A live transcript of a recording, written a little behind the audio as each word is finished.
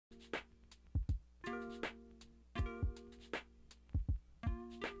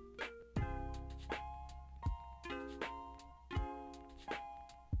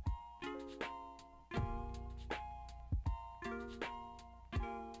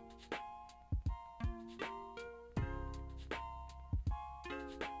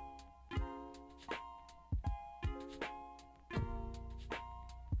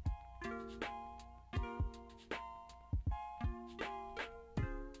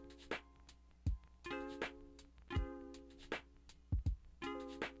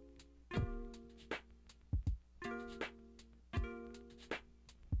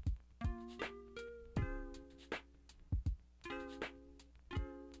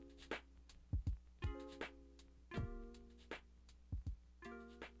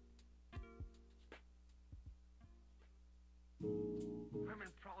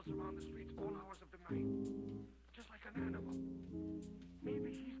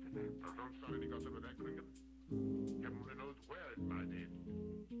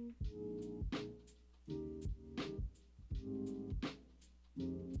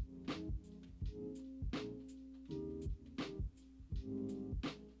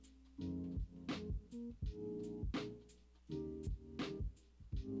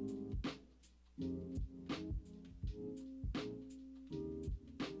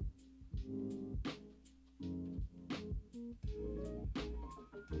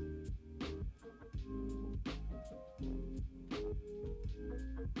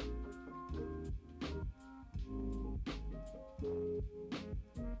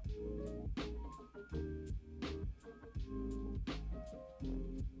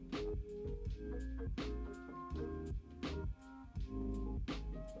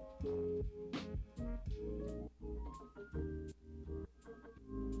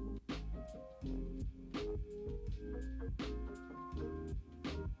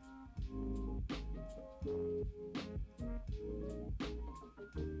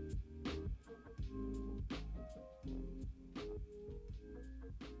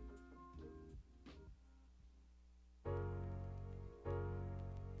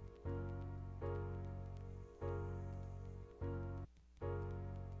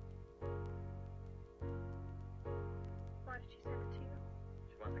Why did she send it to you?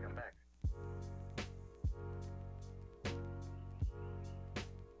 She wants to come back.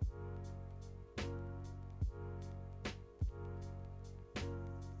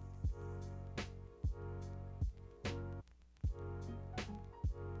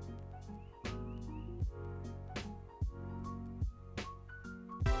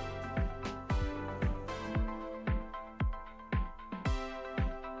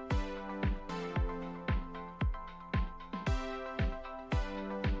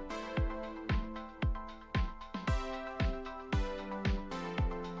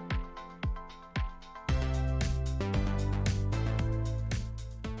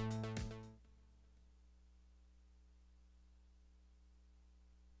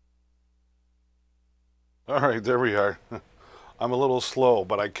 All right, there we are. I'm a little slow,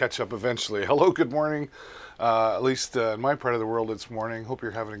 but I catch up eventually. Hello, good morning. At least in my part of the world, it's morning. Hope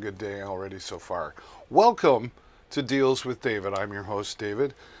you're having a good day already so far. Welcome to Deals with David. I'm your host,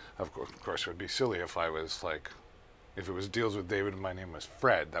 David. Of course, it would be silly if I was like, if it was Deals with David and my name was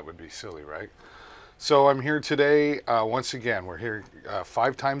Fred. That would be silly, right? So I'm here today. Once again, we're here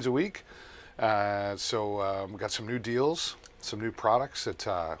 5 times a week. We've got some new deals, some new products that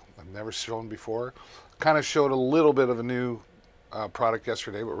I've never shown before. Kind of showed a little bit of a new product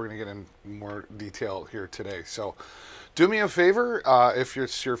yesterday, but we're going to get in more detail here today. So do me a favor, if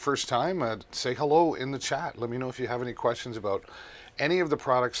it's your first time, say hello in the chat. Let me know if you have any questions about any of the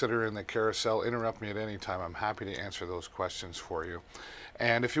products that are in the carousel. Interrupt me at any time. I'm happy to answer those questions for you.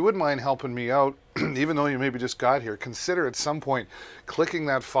 And if you wouldn't mind helping me out, even though you maybe just got here, consider at some point clicking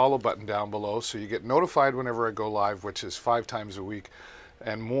that follow button down below so you get notified whenever I go live, which is 5 times a week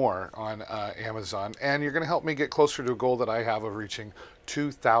and more on Amazon. And you're going to help me get closer to a goal that I have of reaching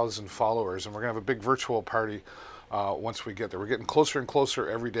 2,000 followers. And we're going to have a big virtual party once we get there. We're getting closer and closer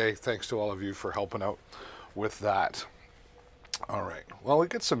every day. Thanks to all of you for helping out with that. All right. Well, we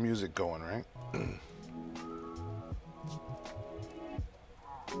get some music going, right?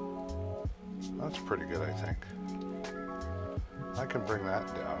 That's pretty good, I think. I can bring that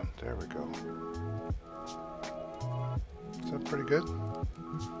down. There we go. Is that pretty good?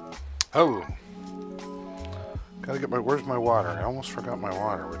 Oh, gotta get where's my water? I almost forgot my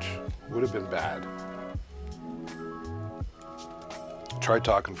water, which would have been bad. Try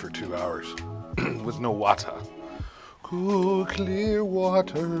talking for 2 hours with no water. Cool, clear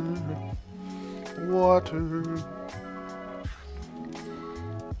water, water.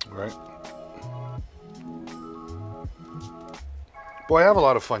 Right? Boy, I have a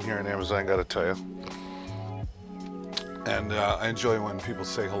lot of fun here on Amazon, gotta tell you. And I enjoy when people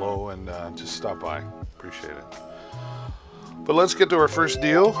say hello and just stop by. Appreciate it. But let's get to our first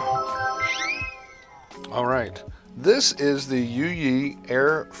deal. All right. This is the Yuyi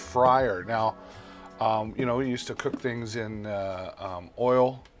air fryer. Now, you know, we used to cook things in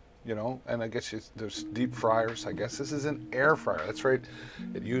oil, you know, and I guess there's deep fryers. I guess this is an air fryer. That's right.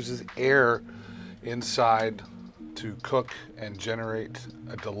 It uses air inside to cook and generate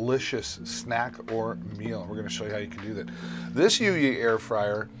a delicious snack or meal. And we're going to show you how you can do that. This Yuyi air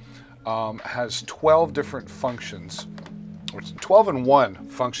fryer has 12 different functions, 12 in 1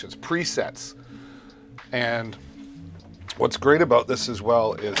 functions, presets. And what's great about this as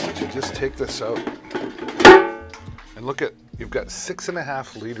well is that you just take this out and look at, you've got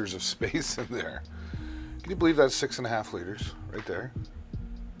 6.5 liters of space in there. Can you believe that's 6.5 liters right there?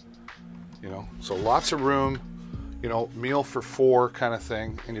 You know, so lots of room, you know, meal for 4 kind of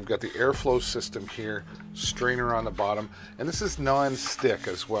thing. And you've got the airflow system here, strainer on the bottom. And this is non-stick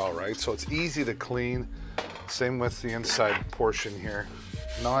as well, right? So it's easy to clean. Same with the inside portion here.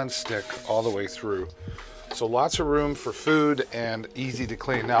 Non-stick all the way through. So lots of room for food and easy to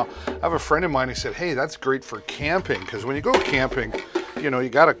clean. Now, I have a friend of mine who said, hey, that's great for camping, because when you go camping, you know, you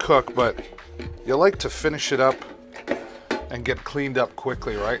got to cook, but you like to finish it up and get cleaned up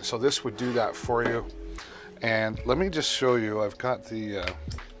quickly, right? So this would do that for you. And let me just show you, I've got the,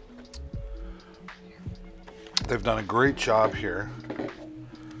 they've done a great job here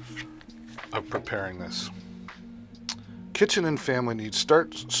of preparing this. Kitchen and family needs,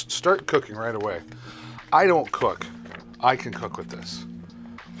 start cooking right away. I don't cook. I can cook with this.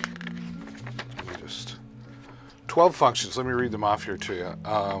 Let me just, 12 functions, let me read them off here to you.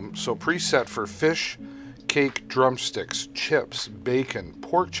 So preset for fish, cake, drumsticks, chips, bacon,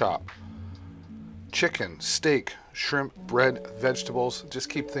 pork chop, chicken, steak, shrimp, bread, vegetables. Just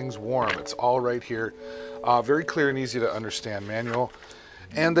keep things warm. It's all right here. Very clear and easy to understand manual.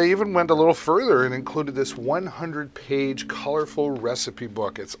 And they even went a little further and included this 100-page colorful recipe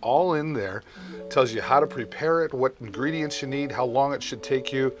book. It's all in there. It tells you how to prepare it, what ingredients you need, how long it should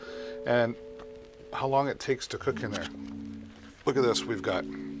take you, and how long it takes to cook in there. Look at this. We've got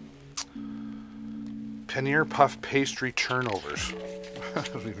paneer puff pastry turnovers. I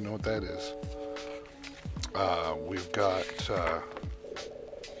don't even know what that is. We've got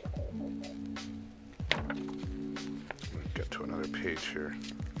get to another page here.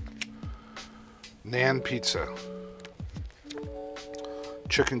 Naan pizza,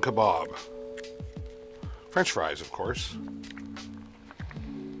 chicken kebab, French fries, of course,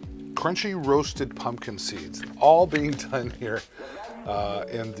 crunchy roasted pumpkin seeds, all being done here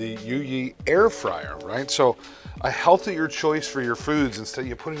in the Yuyi air fryer, right? So a healthier choice for your foods. Instead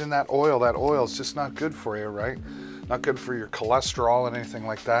you put it in that oil is just not good for you, right? Not good for your cholesterol and anything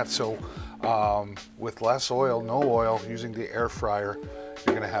like that. So with less oil, no oil, using the air fryer,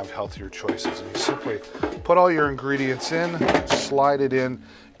 you're gonna have healthier choices. And you simply put all your ingredients in, slide it in,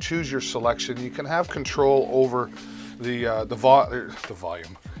 choose your selection. You can have control over the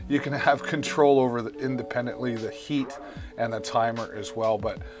volume. You can have control over independently the heat and the timer as well.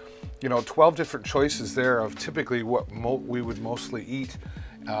 But you know, 12 different choices there of typically what we would mostly eat.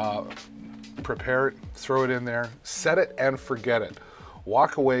 Prepare it, throw it in there, set it and forget it.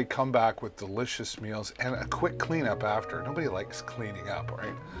 Walk away, come back with delicious meals and a quick cleanup after. Nobody likes cleaning up,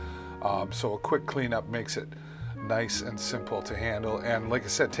 right? So a quick cleanup makes it nice and simple to handle. And like I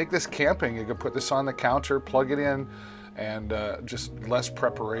said, take this camping. You can put this on the counter, plug it in, and just less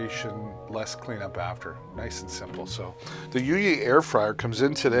preparation, less cleanup after. Nice and simple. So the Yuyi air fryer comes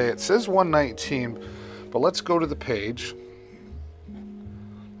in today. It says $119, but let's go to the page.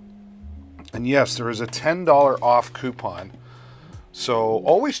 And yes, there is a $10 off coupon. So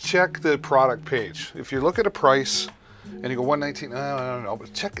always check the product page. If you look at a price and you go $119, I don't know,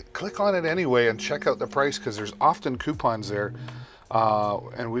 but click on it anyway and check out the price, because there's often coupons there.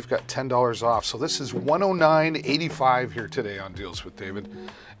 And we've got $10 off. So this is $109.85 here today on Deals with David.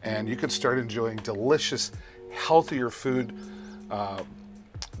 And you can start enjoying delicious, healthier food,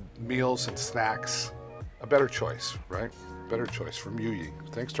 meals and snacks. A better choice, right? Better choice from Yuyi.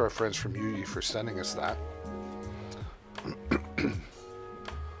 Thanks to our friends from Yuyi for sending us that.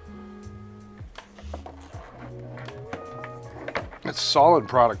 It's a solid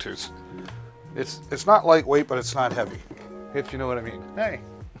product too. It's not lightweight, but it's not heavy, if you know what I mean. Hey.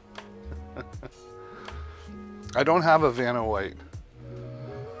 I don't have a Vanna White.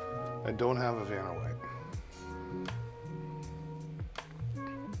 I don't have a Vanna White.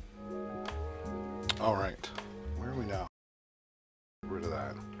 All right. Where are we now? Get rid of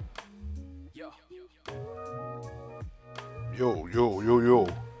that. Yo, yo, yo, yo.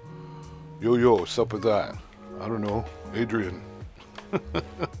 Yo, yo, what's up with that? I don't know. Adrian.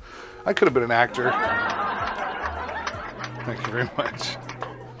 I could have been an actor. Thank you very much.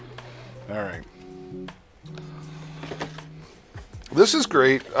 All right. This is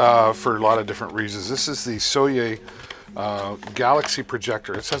great for a lot of different reasons. This is the Soye Galaxy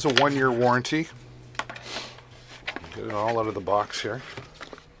projector. It has a 1-year warranty. Get it all out of the box here.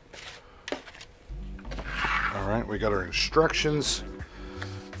 All right, we got our instructions.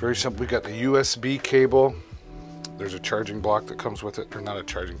 Very simple. We got the USB cable. There's a charging block that comes with it, or not a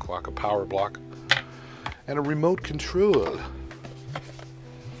charging block, a power block, and a remote control.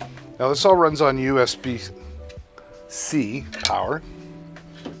 Now this all runs on USB-C power.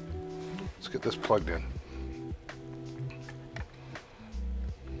 Let's get this plugged in.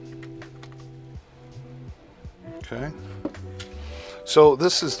 Okay. So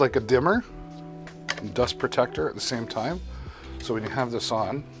this is like a dimmer. dust protector at the same time. So when you have this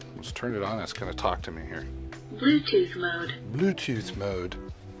on, let's turn it on. It's going to talk to me here. Bluetooth mode. Bluetooth mode.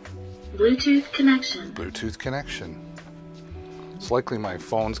 Bluetooth connection. Bluetooth connection. It's likely my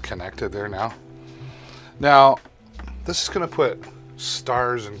phone's connected there now. Now, this is going to put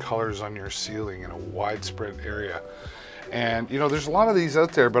stars and colors on your ceiling in a widespread area. And you know, there's a lot of these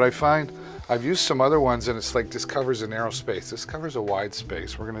out there, but I find I've used some other ones and it's like this covers a narrow space. This covers a wide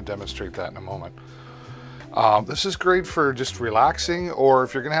space. We're going to demonstrate that in a moment. This is great for just relaxing, or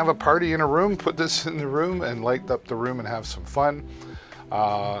if you're going to have a party in a room, put this in the room and light up the room and have some fun.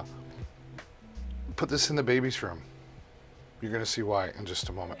 Put this in the baby's room. You're going to see why in just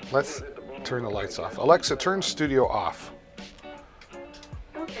a moment. Let's turn the lights off. Alexa, turn studio off.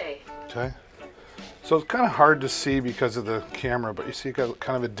 Okay. Okay. So it's kind of hard to see because of the camera, but you see you got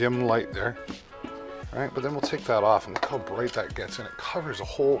kind of a dim light there. All right, but then we'll take that off and look how bright that gets, and it covers a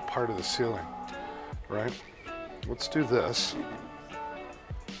whole part of the ceiling. Right? Let's do this.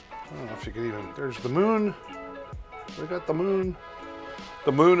 I don't know if you could even, there's the moon. We got the moon.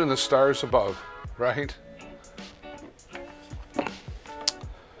 The moon and the stars above, right? I'm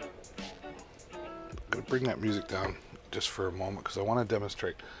gonna bring that music down just for a moment because I want to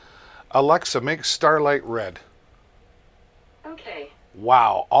demonstrate. Alexa, make Starlight red. Okay.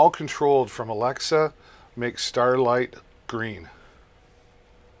 Wow, all controlled from Alexa. Make Starlight green.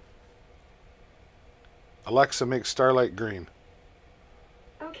 Alexa, make Starlight green.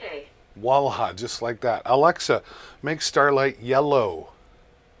 Okay. Voila, just like that. Alexa, make Starlight yellow.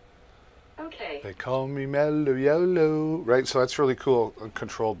 Okay. They call me Mellow Yellow. Right, so that's really cool,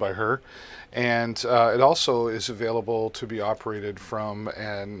 controlled by her. And it also is available to be operated from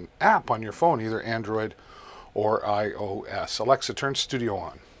an app on your phone, either Android or iOS. Alexa, turn studio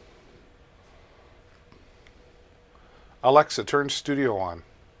on. Alexa, turn studio on.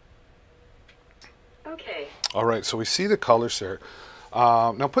 Okay. All right, so we see the colors there.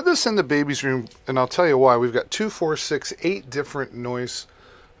 Now put this in the baby's room, and I'll tell you why. We've got 2, 4, 6, 8 different noise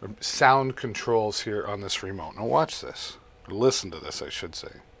sound controls here on this remote. Now watch this. Listen to this, I should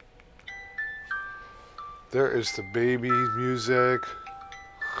say. There is the baby music.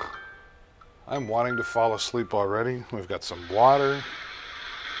 I'm wanting to fall asleep already. We've got some water.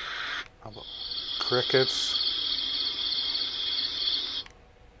 How about crickets?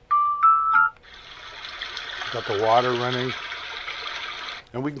 Got the water running.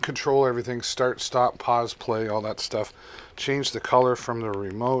 And we can control everything. Start, stop, pause, play, all that stuff. Change the color from the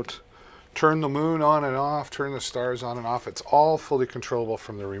remote. Turn the moon on and off. Turn the stars on and off. It's all fully controllable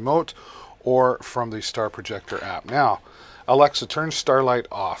from the remote or from the Star Projector app. Now, Alexa, turn Starlight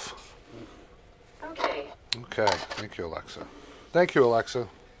off. Okay. Okay. Thank you, Alexa. Thank you, Alexa.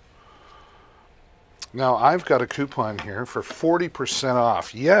 Now, I've got a coupon here for 40%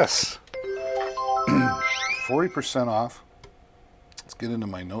 off. Yes! 40% off. Let's get into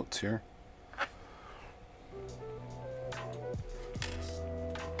my notes here.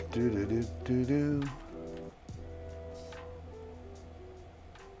 Do.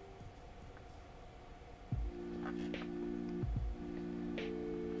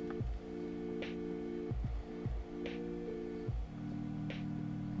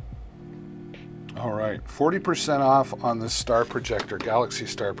 All right, 40% off on this Star Projector, Galaxy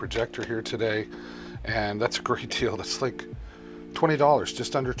Star Projector here today. And that's a great deal. That's like $20,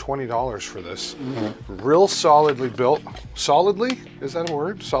 just under $20 for this. Real solidly built. Solidly? Is that a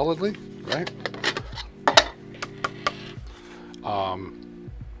word? Solidly, right?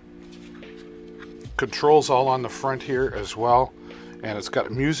 Controls all on the front here as well. And it's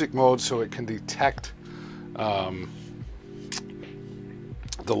got music mode so it can detect the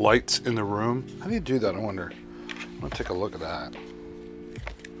lights in the room. How do you do that, I wonder? I'm gonna take a look at that.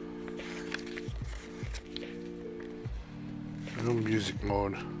 No music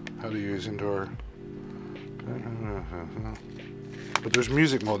mode. How to use indoor. But there's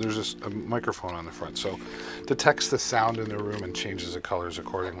music mode. There's a microphone on the front, so detects the sound in the room and changes the colors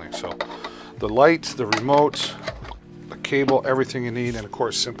accordingly. So the lights, the remote, the cable, everything you need, and of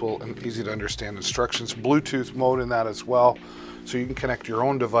course simple and easy to understand instructions. Bluetooth mode in that as well, so you can connect your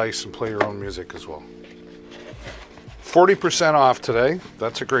own device and play your own music as well. 40% off today.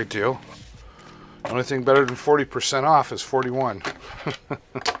 That's a great deal. Only thing better than 40% off is 41.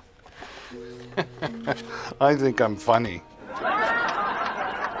 I think I'm funny.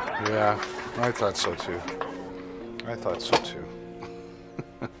 Yeah, I thought so too. I thought so too.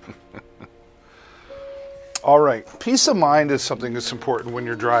 All right, peace of mind is something that's important when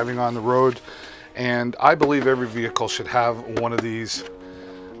you're driving on the road, and I believe every vehicle should have one of these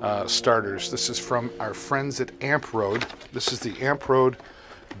starters. This is from our friends at AmpRoad. This is the AmpRoad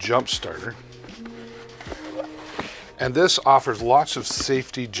Jump Starter. And this offers lots of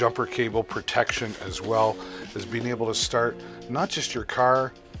safety jumper cable protection, as well as being able to start not just your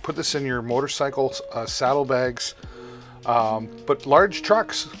car, put this in your motorcycle saddlebags, but large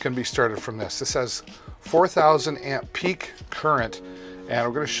trucks can be started from this. This has 4,000 amp peak current, and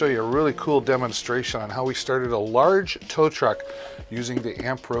we're going to show you a really cool demonstration on how we started a large tow truck using the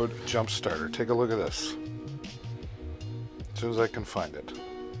AmpRoad jump starter. Take a look at this. As soon as I can find it.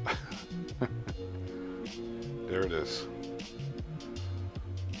 There it is.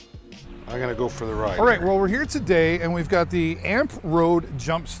 I'm gonna go for the ride. All right, well, we're here today and we've got the AmpRoad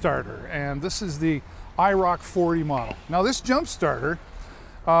jump starter, and this is the IROC 40 model. Now this jump starter,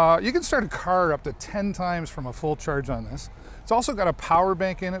 you can start a car up to 10 times from a full charge on this. It's also got a power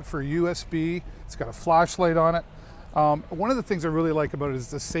bank in it for USB. It's got a flashlight on it. One of the things I really like about it is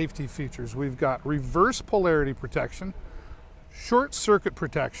the safety features. We've got reverse polarity protection, short circuit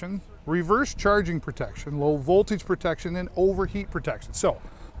protection, reverse charging protection, low voltage protection, and overheat protection. So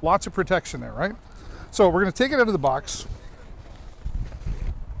lots of protection there, right? So we're going to take it out of the box,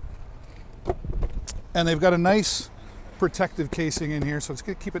 and they've got a nice protective casing in here, so it's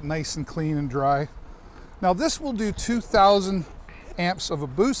going to keep it nice and clean and dry. Now this will do 2,000 amps of a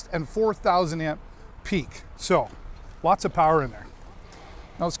boost and 4,000 amp peak, so lots of power in there.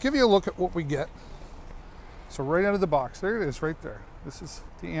 Now let's give you a look at what we get. So right out of the box, there it is right there. This is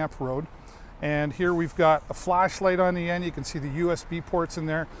the AmpRoad. And here we've got a flashlight on the end. You can see the USB ports in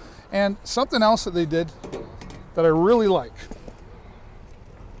there. And something else that they did that I really like.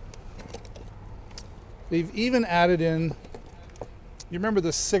 They've even added in, you remember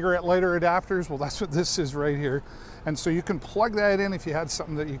the cigarette lighter adapters? Well, that's what this is right here. And so you can plug that in if you had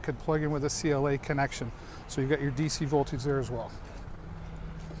something that you could plug in with a CLA connection. So you've got your DC voltage there as well.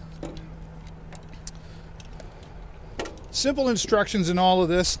 Simple instructions in all of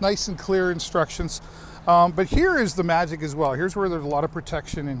this, nice and clear instructions. But here is the magic as well. Here's where there's a lot of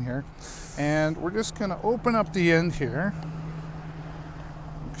protection in here. And we're just gonna open up the end here.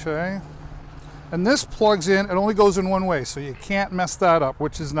 Okay. And this plugs in, it only goes in one way, so you can't mess that up,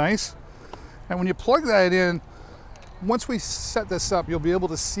 which is nice. And when you plug that in, once we set this up, you'll be able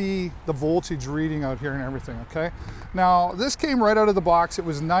to see the voltage reading out here and everything, okay? Now, this came right out of the box. It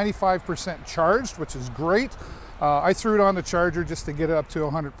was 95% charged, which is great. I threw it on the charger just to get it up to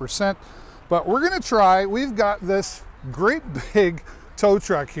 100%. But we're gonna try, we've got this great big tow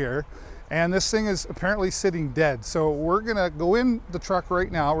truck here, and this thing is apparently sitting dead. So we're gonna go in the truck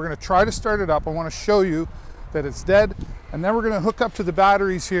right now. We're gonna try to start it up. I wanna show you that it's dead, and then we're gonna hook up to the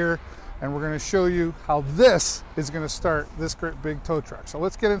batteries here, and we're gonna show you how this is gonna start this great big tow truck. So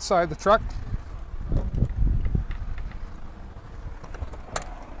let's get inside the truck.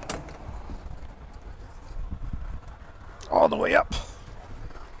 All the way up.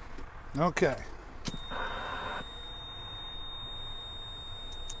 Okay.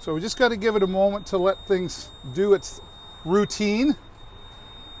 So we just got to give it a moment to let things do its routine.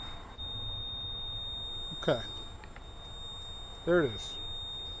 Okay. There it is.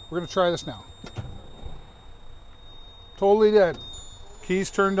 We're going to try this now. Totally dead. Keys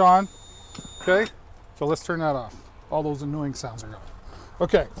turned on. Okay. So let's turn that off. All those annoying sounds are gone.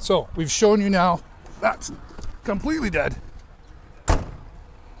 Okay. So we've shown you now that's completely dead.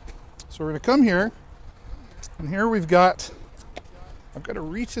 So we're going to come here, and here we've got, I've got to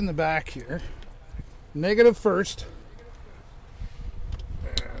reach in the back here, negative first.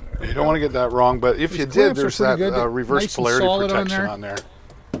 You don't want to get that wrong, but if you did, there's that reverse nice polarity protection on there.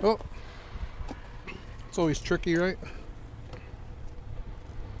 Oh, it's always tricky, right?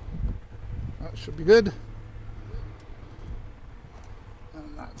 That should be good.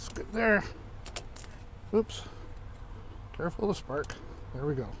 And that's good there. Oops. Careful of the spark. There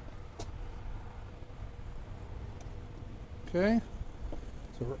we go. Okay.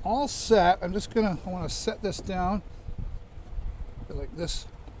 So we're all set. I want to set this down like this.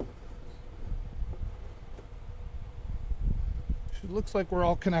 It looks like we're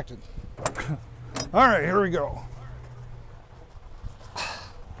all connected. All right, here we go.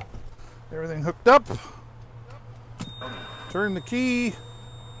 Everything hooked up. Turn the key.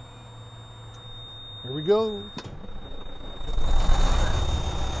 Here we go.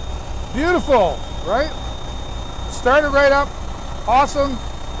 Beautiful, right? Started right up. Awesome,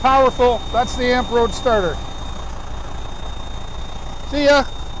 powerful. That's the AmpRoad starter. See ya.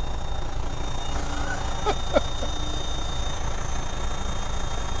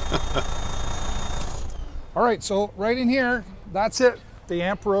 All right, so right in here, that's it. The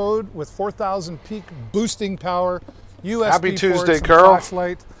AmpRoad with 4,000 peak boosting power, USB Happy Tuesday, ports, and Carl.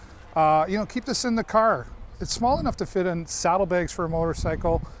 flashlight. You know, keep this in the car. It's small enough to fit in saddlebags for a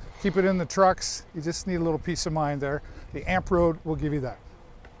motorcycle, keep it in the trucks. You just need a little peace of mind there. The AmpRoad will give you that.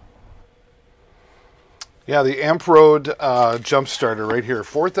 Yeah, the AmpRoad jump starter right here,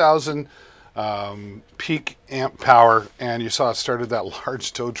 4,000 peak amp power, and you saw it started that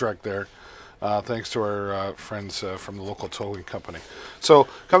large tow truck there, thanks to our friends from the local towing company. So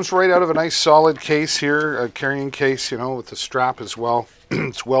comes right out of a nice solid case here, a carrying case, you know, with the strap as well.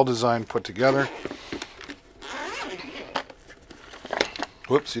 It's well designed, put together.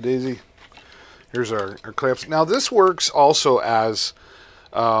 Whoopsie daisy. Here's our clamps. Now this works also as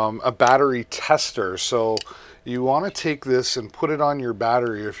a battery tester. So you want to take this and put it on your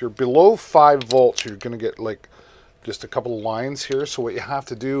battery. If you're below 5 volts, you're going to get like just a couple of lines here. So what you have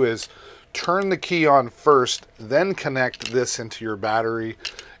to do is turn the key on first, then connect this into your battery,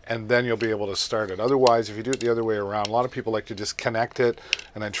 and then you'll be able to start it. Otherwise, if you do it the other way around, a lot of people like to just connect it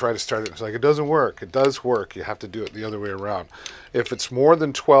and then try to start it. It's like, it doesn't work. It does work. You have to do it the other way around. If it's more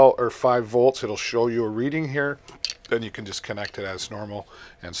than 12 or 5 volts, it'll show you a reading here. Then you can just connect it as normal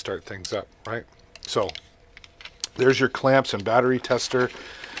and start things up, right? So there's your clamps and battery tester,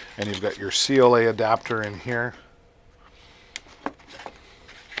 and you've got your CLA adapter in here.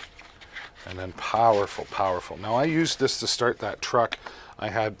 And then powerful, powerful. Now I used this to start that truck. I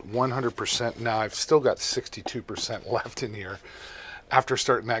had 100%. Now I've still got 62% left in here after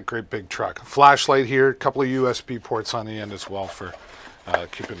starting that great big truck. Flashlight here, a couple of USB ports on the end as well for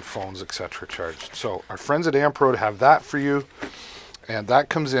keeping phones, etc. charged. So our friends at AmpRoad have that for you, and that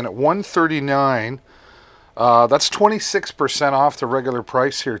comes in at $139. That's 26% off the regular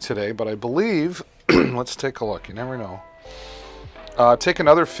price here today, but I believe, let's take a look, you never know. Take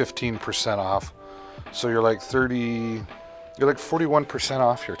another 15% off, so you're like 41%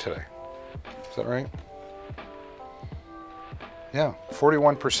 off here today. Is that right? Yeah,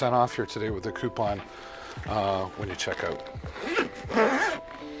 41% off here today with the coupon when you check out.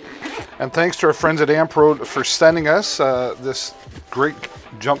 And thanks to our friends at AmpRoad for sending us this great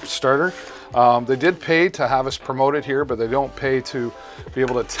jump starter. They did pay to have us promote it here, but they don't pay to be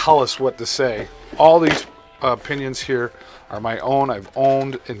able to tell us what to say. All these opinions here are my own. I've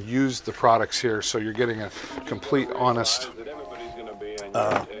owned and used the products here, so you're getting a complete, honest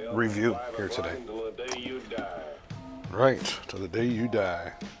review here today. Right, to the day you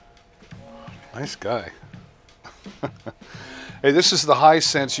die. Nice guy. Hey, this is the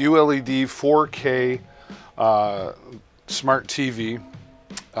Hisense ULED 4K smart TV.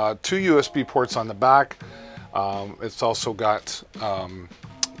 2 USB ports on the back. It's also got,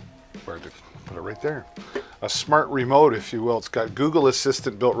 where to put it right there, a smart remote, if you will. It's got Google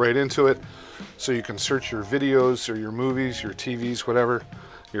Assistant built right into it, so you can search your videos or your movies, your TVs, whatever,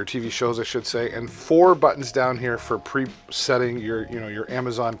 your TV shows, I should say, and 4 buttons down here for presetting your, your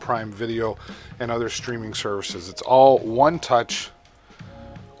Amazon Prime Video and other streaming services. It's all one touch.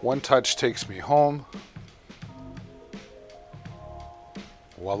 One touch takes me home.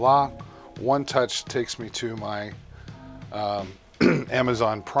 Voila. One touch takes me to my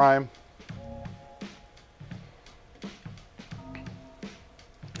Amazon Prime.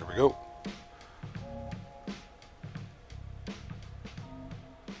 There we go.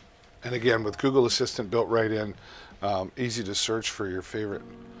 And again, with Google Assistant built right in, easy to search for your favorite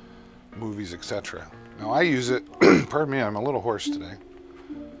movies, etc. Now I use it, pardon me, I'm a little hoarse today,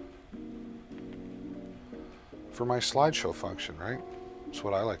 for my slideshow function, right? That's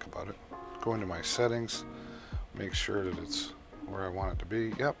what I like about it. Go into my settings, make sure that it's where I want it to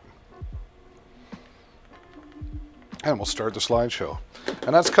be. Yep. And we'll start the slideshow.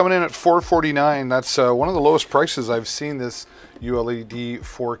 And that's coming in at $449. That's one of the lowest prices I've seen this ULED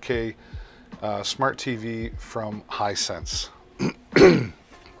 4K smart TV from Hisense.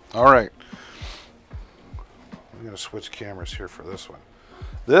 All right. I'm going to switch cameras here for this one.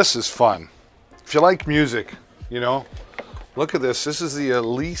 This is fun. If you like music, look at this. This is the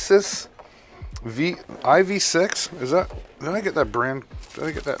Alesis IV6. Is that, did I get that brand? Did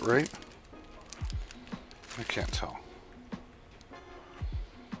I get that right? I can't tell.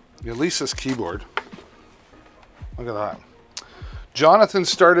 The Alesis keyboard. Look at that. Jonathan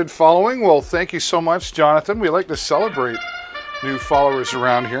started following. Well, thank you so much, Jonathan. We like to celebrate new followers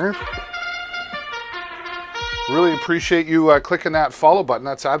around here. Really appreciate you clicking that follow button.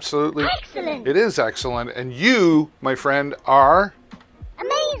 That's absolutely excellent. It is excellent. And you, my friend, are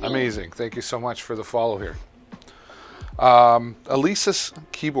amazing. Amazing. Thank you so much for the follow here. Alesis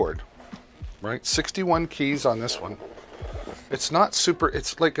keyboard, right? 61 keys on this one. It's not super,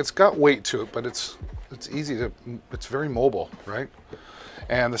 it's got weight to it, but it's easy to, it's very mobile, right?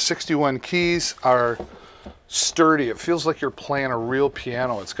 And the 61 keys are sturdy. It feels like you're playing a real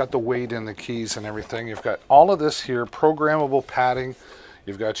piano. It's got the weight in the keys and everything. You've got all of this here, programmable padding.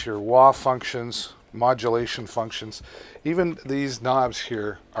 You've got your wah functions, modulation functions. Even these knobs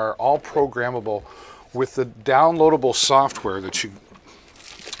here are all programmable with the downloadable software that you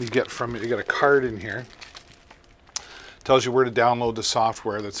get from it. You get a card in here. Tells you where to download the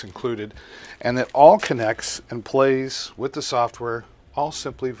software that's included, and it all connects and plays with the software, all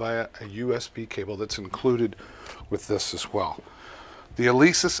simply via a USB cable that's included with this as well. The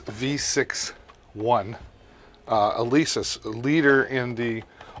Alesis V6-1, Alesis, a leader in the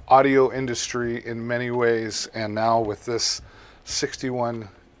audio industry in many ways, and now with this 61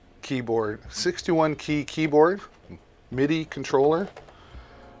 key keyboard, MIDI controller,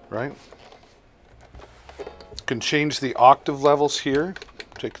 right? Can change the octave levels here,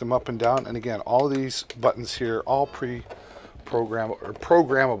 take them up and down, and again, all these buttons here, all programmable.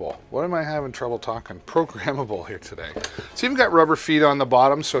 What am I having trouble talking? Programmable here today. So you've got rubber feet on the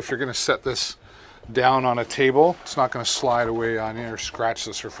bottom, so if you're going to set this down on a table, it's not going to slide away on you or scratch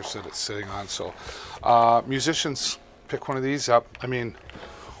the surface that it's sitting on. So musicians, pick one of these up. I mean,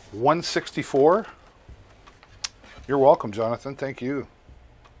 $164. You're welcome, Jonathan. Thank you.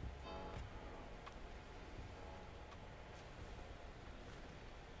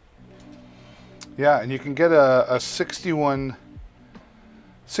 Yeah, and you can get a 61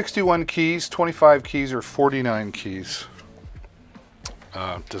 keys, 25 keys, or 49 keys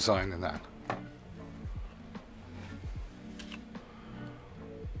design in that.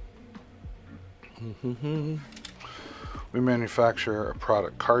 We manufacture a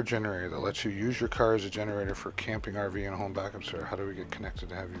product, car generator, that lets you use your car as a generator for camping, RV, and home backups. Or how do we get connected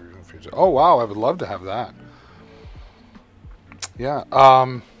to have you remove your... Oh, wow, I would love to have that. Yeah.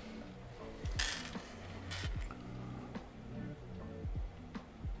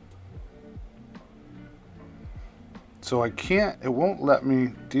 So I can't, it won't let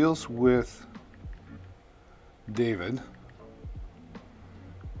me, deals with David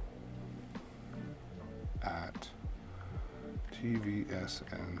at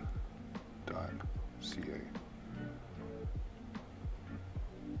tvsn.ca.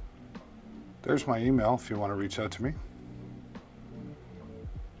 There's my email if you want to reach out to me.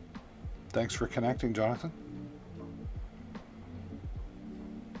 Thanks for connecting, Jonathan.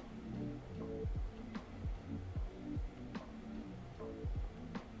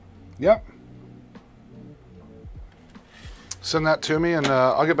 Yep. Send that to me, and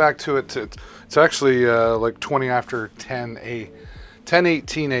I'll get back to it. It's actually like 20 after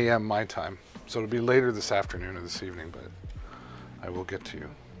 10:18 a.m. my time. So it'll be later this afternoon or this evening, but I will get to you.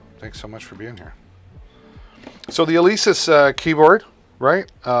 Thanks so much for being here. So the Alesis keyboard,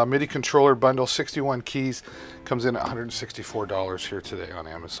 right? MIDI controller bundle, 61 keys, comes in at $164 here today on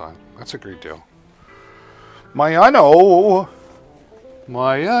Amazon. That's a great deal. Mayano.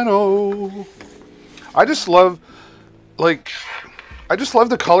 I just love, I just love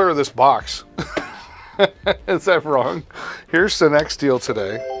the color of this box. Is that wrong? Here's the next deal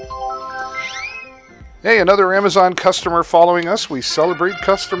today. Hey, another Amazon customer following us. We celebrate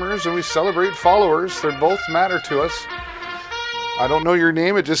customers and we celebrate followers. They both matter to us. I don't know your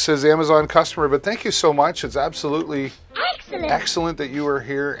name. It just says Amazon customer, but thank you so much. It's absolutely excellent that you are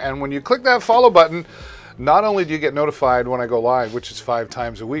here. And when you click that follow button, not only do you get notified when I go live, which is 5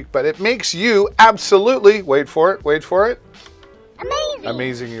 times a week, but it makes you absolutely, wait for it, Amazing.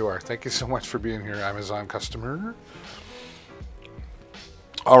 Amazing you are. Thank you so much for being here, Amazon customer.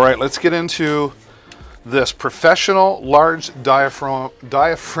 All right, let's get into this professional large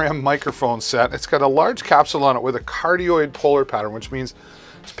diaphragm microphone set. It's got a large capsule on it with a cardioid polar pattern, which means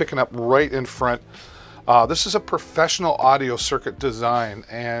it's picking up right in front. This is a professional audio circuit design,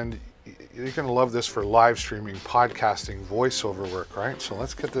 and you're going to love this for live streaming, podcasting, voiceover work, right? So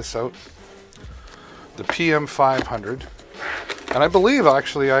let's get this out. The PM500. And I believe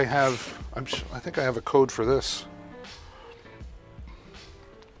actually I think I have a code for this.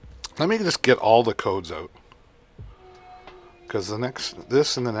 Let me just get all the codes out, because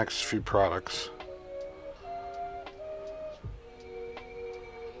this and the next few products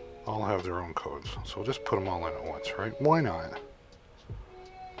all have their own codes. So we'll just put them all in at once, right? Why not?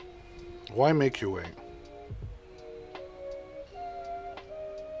 Why make you wait?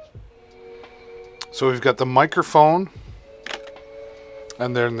 So we've got the microphone,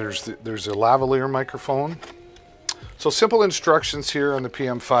 and then there's a lavalier microphone. So simple instructions here on the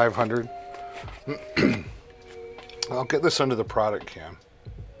PM500. I'll get this under the product cam.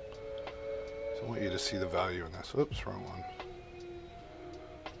 So I want you to see the value in this. Oops, wrong one.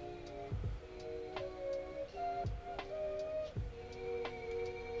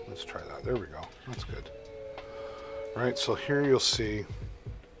 Let's try that. There we go. That's good. All right, so here you'll see, you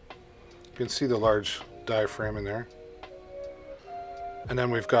can see the large diaphragm in there. And then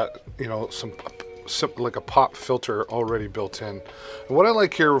we've got, you know, some like a pop filter already built in. And what I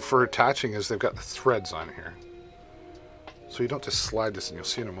like here for attaching is they've got the threads on here. So you don't just slide this in. You'll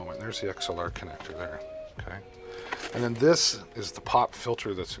see in a moment. There's the XLR connector there. Okay. And then this is the pop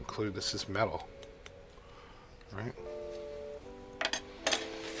filter that's included. This is metal. Right.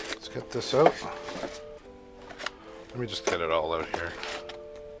 Let's get this out. Let me just get it all out here.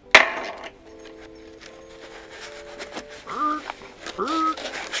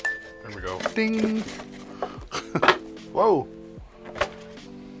 There we go. Ding! Whoa!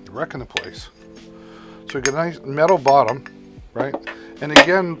 You're wrecking the place. So we got a nice metal bottom, right? And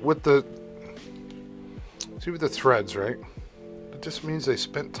again, with the, see with the threads, right? It just means they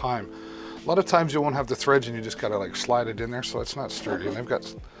spent time. A lot of times you won't have the threads and you just gotta like slide it in there so it's not sturdy. And they've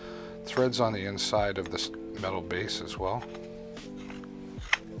got threads on the inside of this metal base as well.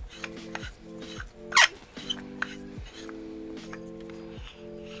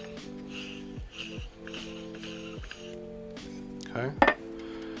 Okay,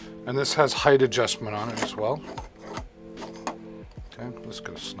 and this has height adjustment on it as well. Okay, I'm just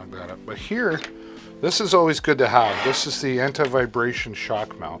going to snug that up. But here, this is always good to have. This is the anti-vibration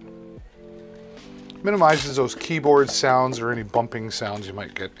shock mount. Minimizes those keyboard sounds or any bumping sounds you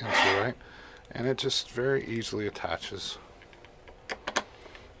might get into, right? And it just very easily attaches.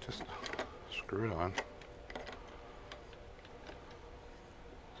 Just screw it on.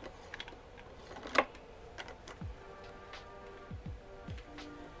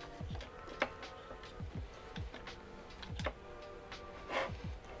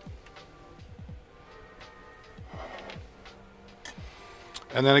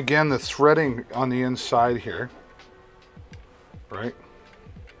 And then again, the threading on the inside here, right?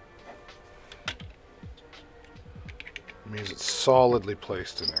 Means it's solidly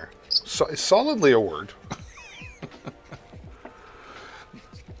placed in there. So, solidly a word.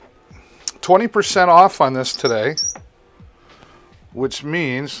 20% off on this today, which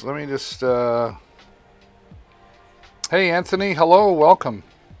means, let me just, hey Anthony, hello, welcome.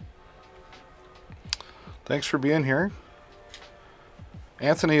 Thanks for being here.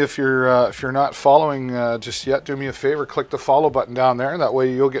 Anthony, if you're not following just yet, do me a favor, click the follow button down there. That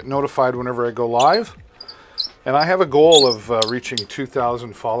way you'll get notified whenever I go live. And I have a goal of reaching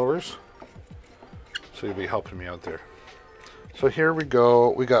 2,000 followers. So you'll be helping me out there. So here we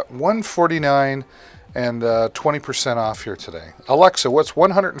go. We got $149 and 20% off here today. Alexa, what's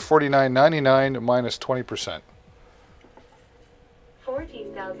 $149.99 minus 20%?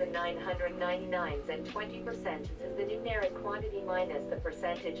 14,999 and 20% is the numeric quantity minus the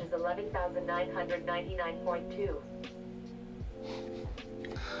percentage is 11,999.2.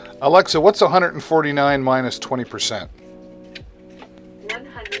 Alexa, what's 149 minus 20%?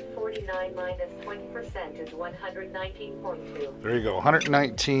 149 minus 20% is 119.2. There you go,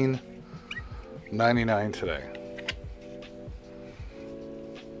 119.99 today.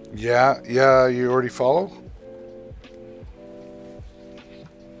 Yeah, you already follow?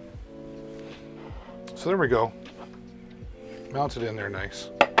 So there we go. Mounted in there nice.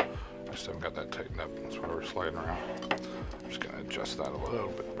 Just haven't got that tightened up. That's why we're sliding around. I'm just going to adjust that a little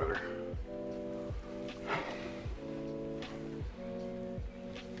bit better.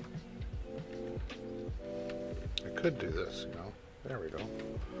 I could do this, you know. There we go.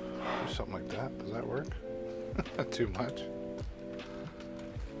 Do something like that. Does that work? Not too much.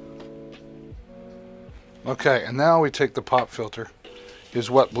 Okay, and now we take the pop filter.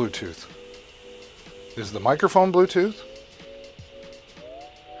 Is what Bluetooth? Is the microphone Bluetooth?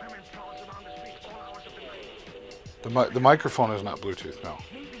 The microphone is not Bluetooth, no.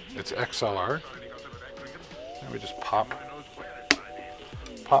 It's XLR. And we just pop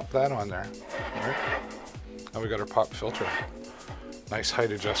that on there. Right? Now we got our pop filter. Nice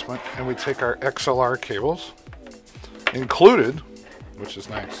height adjustment. And we take our XLR cables, included, which is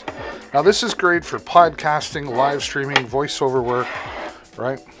nice. Now this is great for podcasting, live streaming, voiceover work,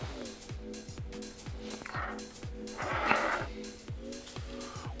 right?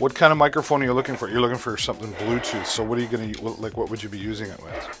 What kind of microphone are you looking for? You're looking for something Bluetooth. So what are you going to, like, what would you be using it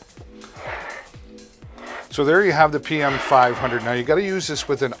with? So there you have the PM500. Now you got to use this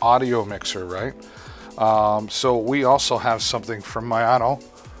with an audio mixer, right? So we also have something from Mayano.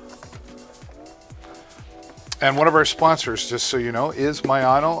 And one of our sponsors, just so you know, is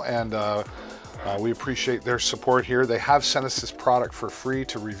Mayano, and we appreciate their support here. They have sent us this product for free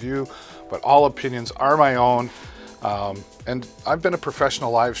to review, but all opinions are my own. And I've been a professional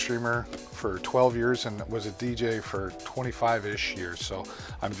live streamer for 12 years and was a DJ for 25-ish years, so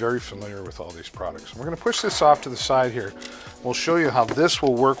I'm very familiar with all these products. We're going to push this off to the side here. We'll show you how this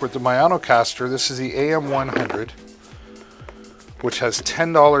will work with the Mayano caster. This is the AM100. which has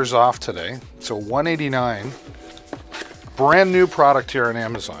 $10 off today. So $189. Brand new product here on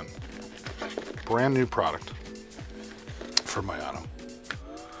Amazon. Brand new product for Mayano.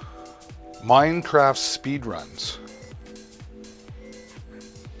 Minecraft speedruns.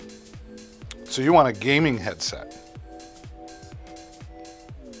 So you want a gaming headset.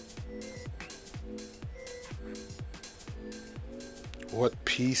 What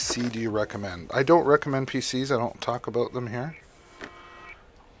PC do you recommend? I don't recommend PCs. I don't talk about them here.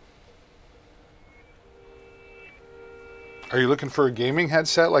 Are you looking for a gaming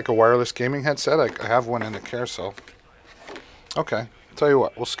headset, like a wireless gaming headset? I have one in the carousel. Okay, tell you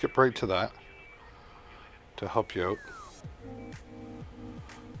what, we'll skip right to that to help you out.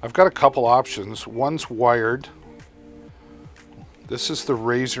 I've got a couple options. One's wired. This is the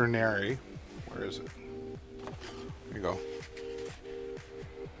Razer Nary. Where is it? There you go.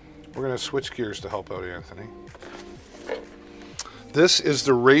 We're going to switch gears to help out Anthony. This is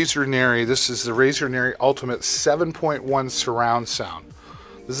the Razer Nary. This is the Razer Nary Ultimate 7.1 surround sound.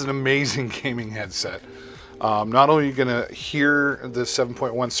 This is an amazing gaming headset. Not only are you going to hear the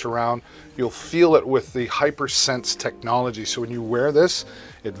 7.1 surround, you'll feel it with the HyperSense technology. So when you wear this,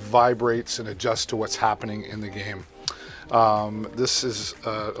 it vibrates and adjusts to what's happening in the game. This is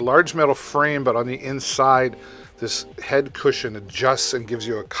a large metal frame, but on the inside, this head cushion adjusts and gives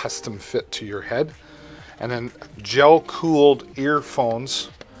you a custom fit to your head. And then gel-cooled earphones.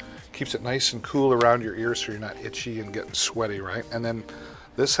 Keeps it nice and cool around your ears so you're not itchy and getting sweaty, right? And then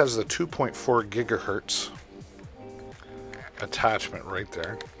this has the 2.4 gigahertz attachment right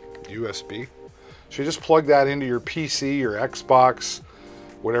there, USB. So you just plug that into your PC, your Xbox,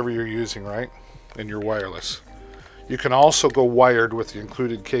 whatever you're using, right? And your wireless. You can also go wired with the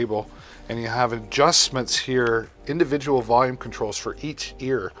included cable, and you have adjustments here, individual volume controls for each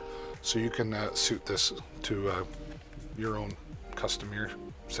ear. So you can suit this to your own custom ear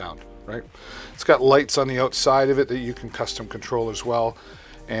sound, right? It's got lights on the outside of it that you can custom control as well.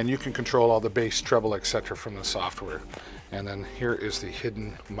 And you can control all the bass, treble, etc. from the software. And then here is the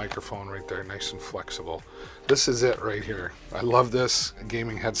hidden microphone right there, nice and flexible. This is it right here. I love this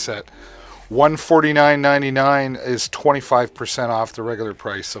gaming headset. $149.99 is 25% off the regular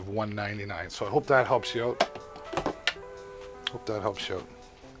price of $199. So I hope that helps you out. Hope that helps you out.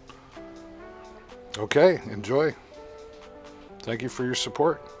 Okay, enjoy. Thank you for your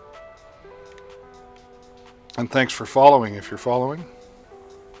support. And thanks for following if you're following.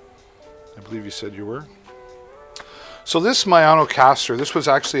 I believe you said you were. So this Mayano caster, this was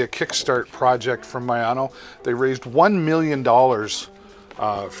actually a Kickstart project from Mayano. They raised $1 million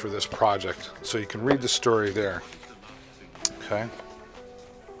for this project. So you can read the story there. Okay.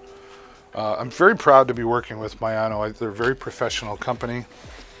 I'm very proud to be working with Mayano. They're a very professional company.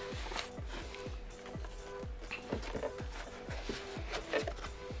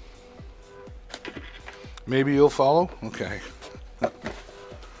 Maybe you'll follow? Okay.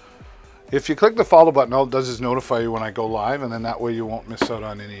 If you click the follow button, all it does is notify you when I go live, and then that way you won't miss out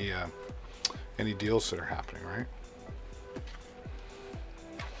on any deals that are happening, right?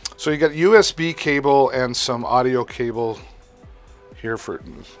 So you got USB cable and some audio cable here for,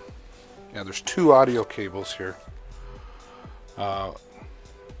 yeah, there's 2 audio cables here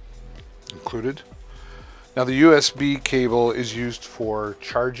included. Now the USB cable is used for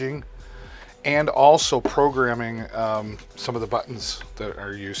charging and also programming some of the buttons that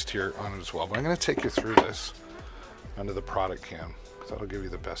are used here on it as well. But I'm going to take you through this under the product cam, because that'll give you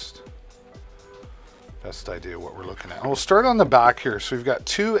the best idea of what we're looking at. And we'll start on the back here. So we've got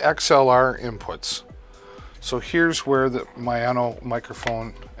 2 XLR inputs. So here's where the Mayano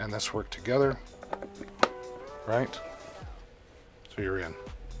microphone and this work together, right? So you're in.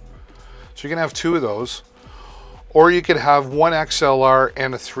 So you can have 2 of those. Or you could have 1 XLR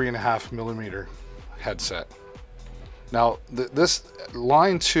and a 3.5mm headset. Now, this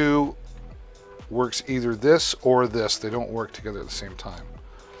line 2 works either this or this. They don't work together at the same time.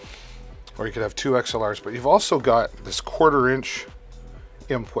 Or you could have 2 XLRs, but you've also got this 1/4 inch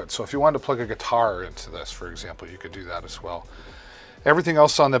input. So if you wanted to plug a guitar into this, for example, you could do that as well. Everything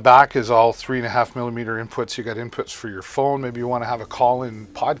else on the back is all 3.5mm inputs. You got inputs for your phone. Maybe you want to have a call-in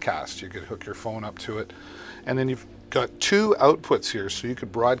podcast. You could hook your phone up to it. And then you've got 2 outputs here, so you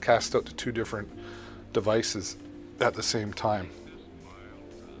could broadcast out to 2 different devices at the same time.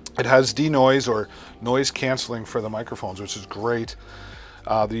 It has denoise or noise canceling for the microphones, which is great.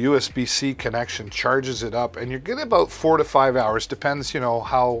 The USB-C connection charges it up, and you're getting about 4 to 5 hours. Depends, you know,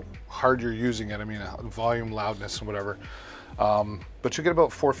 how hard you're using it. I mean, volume, loudness, and whatever. But you get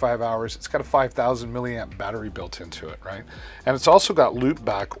about 4 or 5 hours. It's got a 5,000 milliamp battery built into it, right? And it's also got loop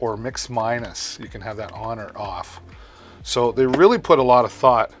back or mix minus. You can have that on or off. So they really put a lot of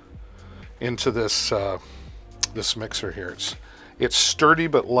thought into this this mixer here. It's sturdy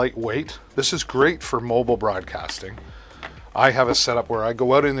but lightweight. This is great for mobile broadcasting. I have a setup where I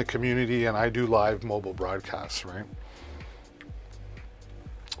go out in the community and I do live mobile broadcasts, right?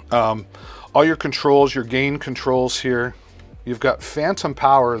 All your controls, your gain controls here. You've got phantom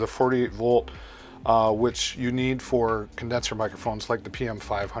power, the 48 volt, which you need for condenser microphones like the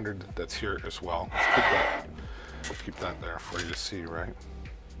PM500 that's here as well. Let's keep that there for you to see, right?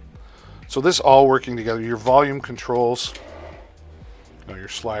 So this all working together. Your volume controls, you know, your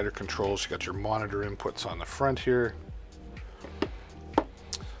slider controls, you got your monitor inputs on the front here,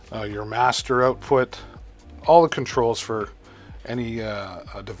 your master output, all the controls for any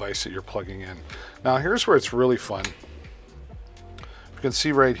device that you're plugging in. Now here's where it's really fun. You can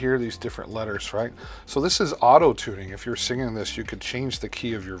see right here these different letters, right? So this is auto tuning. If you're singing this, you could change the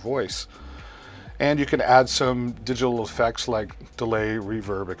key of your voice, and you can add some digital effects like delay,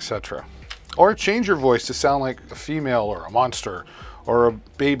 reverb, etc. Or change your voice to sound like a female or a monster or a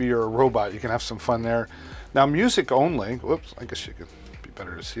baby or a robot. You can have some fun there. Now music only, whoops, I guess you could be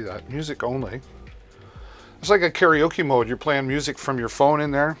better to see that. Music only. It's like a karaoke mode. You're playing music from your phone in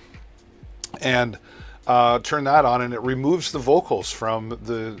there, and turn that on and it removes the vocals from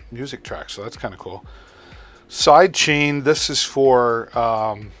the music track. So that's kind of cool. Side chain, this is for,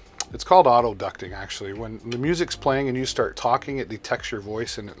 it's called auto ducting actually. When the music's playing and you start talking, it detects your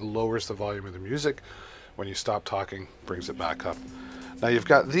voice and it lowers the volume of the music. When you stop talking, brings it back up. Now you've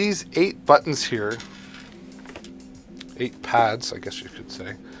got these 8 buttons here, 8 pads, I guess you could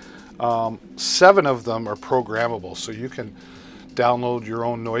say. 7 of them are programmable, so you can download your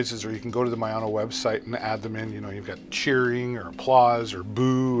own noises, or you can go to the Mayano website and add them in. You know, you've got cheering or applause or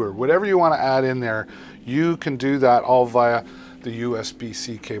boo or whatever you want to add in there. You can do that all via the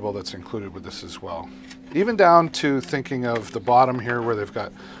USB-C cable that's included with this as well. Even down to thinking of the bottom here where they've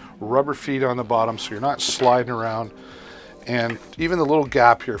got rubber feet on the bottom so you're not sliding around, and even the little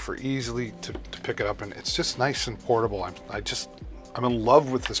gap here for easily to pick it up, and it's just nice and portable. I'm in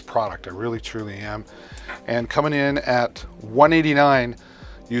love with this product. I really truly am. And coming in at $189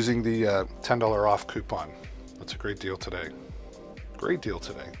 using the $10 off coupon. That's a great deal today. Great deal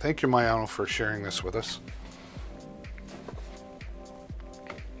today. Thank you, Mayano, for sharing this with us.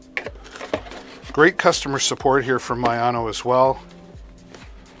 Great customer support here from Mayano as well.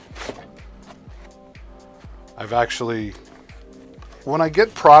 I've actually, when I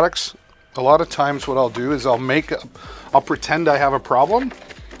get products, a lot of times what I'll do is I'll pretend I have a problem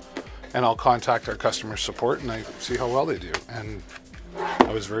and I'll contact our customer support and I see how well they do. And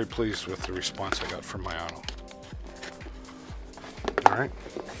I was very pleased with the response I got from Mayano. All right.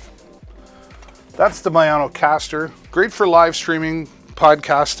 That's the Mayano Caster. Great for live streaming,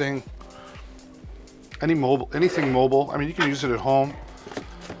 podcasting, anything mobile. I mean, you can use it at home,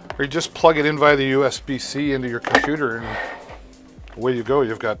 or you just plug it in via the USB-C into your computer and away you go.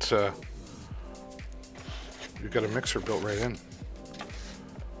 You've got a mixer built right in.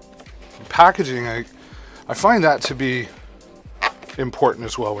 Packaging, I find that to be important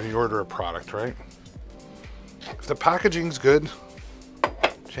as well when you order a product, right? If the packaging's good,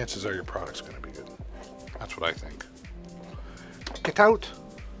 chances are your product's going to be good. That's what I think. Get out.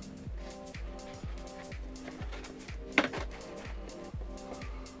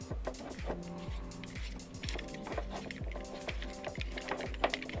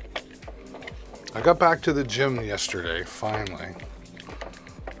 I got back to the gym yesterday, finally.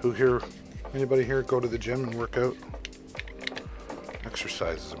 Anybody here go to the gym and work out?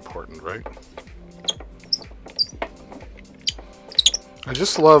 Exercise is important, right? I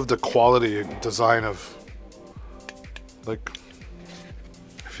just love the quality and design of, like,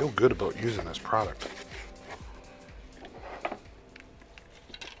 I feel good about using this product.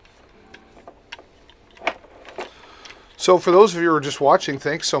 So for those of you who are just watching,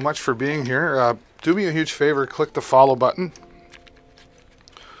 thanks so much for being here. Do me a huge favor, click the follow button,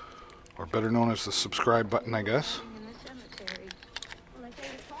 or better known as the subscribe button, I guess.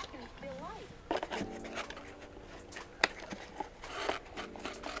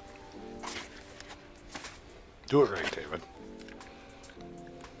 Do it right, David.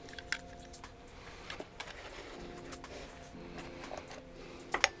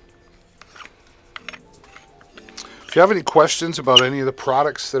 If you have any questions about any of the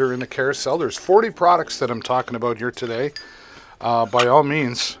products that are in the carousel, there's 40 products that I'm talking about here today. By all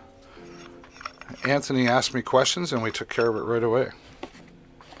means, Anthony asked me questions and we took care of it right away.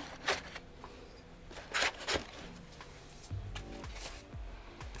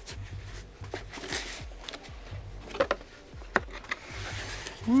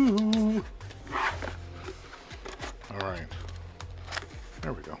 Woo. All right.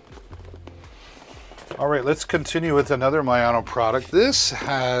 All right, let's continue with another Mayano product. This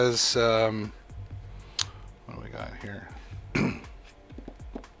has, what do we got here?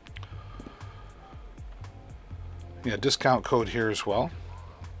 Yeah, discount code here as well.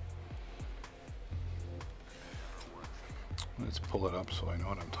 Let's pull it up so I know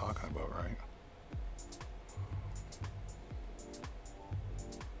what I'm talking about, right?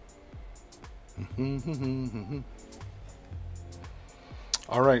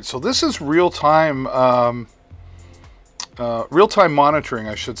 All right, so this is real-time real-time monitoring,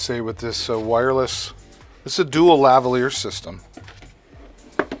 I should say, with this wireless. This is a dual lavalier system,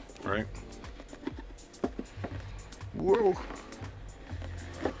 right? Whoa.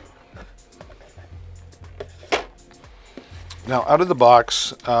 Now, out of the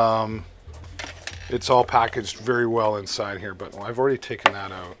box, it's all packaged very well inside here, but I've already taken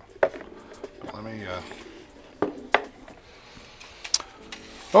that out. Let me,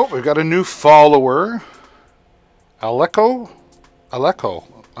 oh, we've got a new follower, Aleko.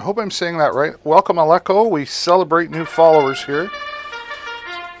 I hope I'm saying that right. Welcome, Aleko. We celebrate new followers here.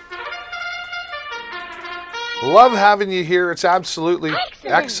 Love having you here. It's absolutely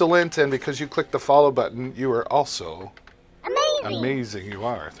excellent. And because you clicked the follow button, you are also amazing. You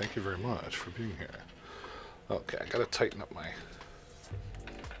are. Thank you very much for being here. Okay, I got to tighten up my...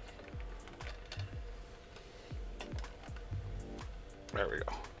 There we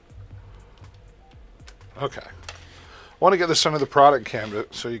go. Okay. I want to get this under the product cam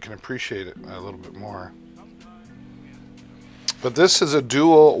so you can appreciate it a little bit more. But this is a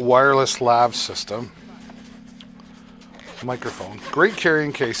dual wireless lav system. Microphone. Great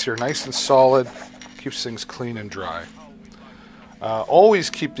carrying case here. Nice and solid. Keeps things clean and dry. Always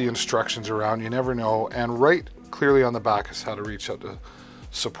keep the instructions around. You never know. And right clearly on the back is how to reach out to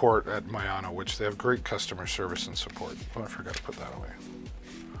support at Mayano, which they have great customer service and support. Oh, I forgot to put that away.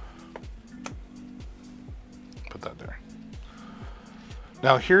 Put that there.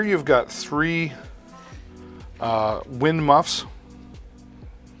 Now here you've got 3 wind muffs.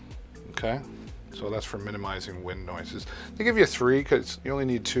 Okay, so that's for minimizing wind noises. They give you 3 because you only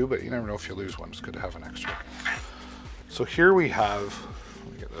need 2, but you never know if you lose one. It's good to have an extra. So here we have,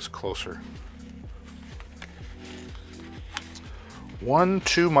 let me get this closer. 1,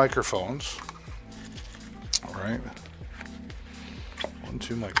 2 microphones. All right. 1,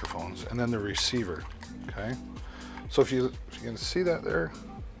 2 microphones, and then the receiver. Okay. So if you can see that there,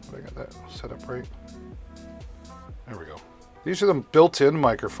 I got that set up right. There we go. These are the built-in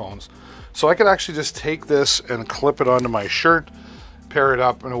microphones. So I could actually just take this and clip it onto my shirt, pair it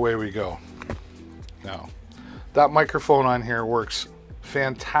up, and away we go. Now, that microphone on here works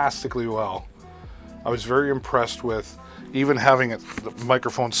fantastically well. I was very impressed with even having it, the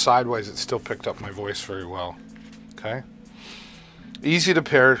microphone sideways, it still picked up my voice very well. Okay. Easy to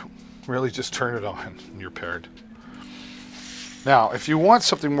pair. Really just turn it on and you're paired. Now, if you want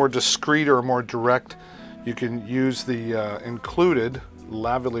something more discreet or more direct, you can use the included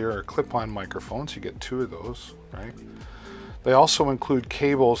lavalier or clip-on microphones. You get 2 of those, right? They also include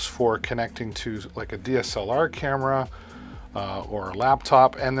cables for connecting to like a DSLR camera or a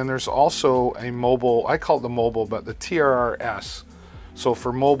laptop. And then there's also a mobile, I call it the mobile, but the TRRS. So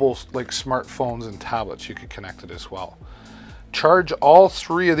for mobile, like smartphones and tablets, you could connect it as well. Charge all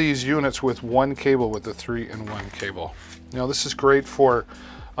 3 of these units with 1 cable with the 3-in-1 cable. Now this is great for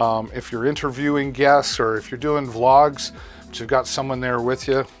if you're interviewing guests or if you're doing vlogs, but you've got someone there with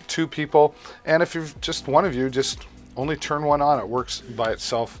you, 2 people. And if you're just one of you, just only turn one on. It works by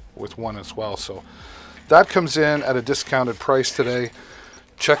itself with 1 as well. So that comes in at a discounted price today.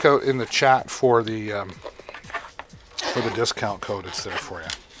 Check out in the chat for the discount code. It's there for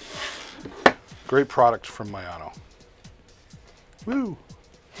you. Great product from Mayano. Woo!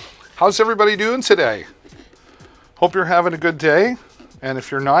 How's everybody doing today? Hope you're having a good day. And if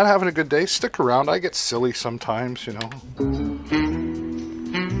you're not having a good day, stick around. I get silly sometimes, you know.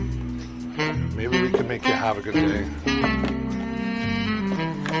 Maybe we can make you have a good day.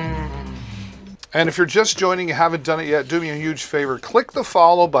 And if you're just joining, you haven't done it yet, do me a huge favor. Click the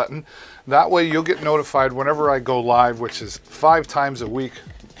follow button. That way you'll get notified whenever I go live, which is 5 times a week,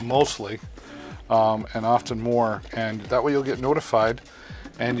 mostly, and often more. And that way you'll get notified.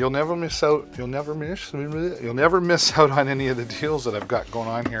 And you'll never miss out. You'll never miss out on any of the deals that I've got going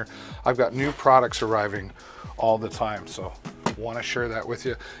on here. I've got new products arriving all the time, so want to share that with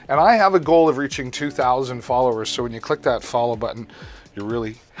you. And I have a goal of reaching 2,000 followers. So when you click that follow button, you're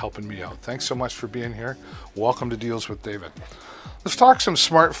really helping me out. Thanks so much for being here. Welcome to Deals with David. Let's talk some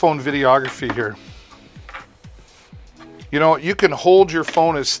smartphone videography here. You know, you can hold your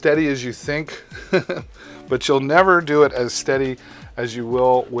phone as steady as you think, but you'll never do it as steady as you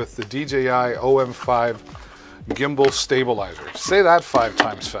will with the DJI OM5 gimbal stabilizer. Say that 5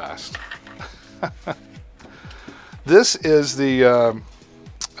 times fast. This is the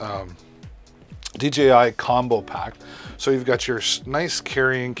DJI combo pack. So you've got your nice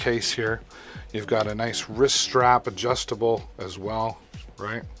carrying case here. You've got a nice wrist strap, adjustable as well,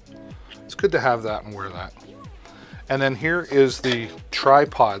 right? It's good to have that and wear that. And then here is the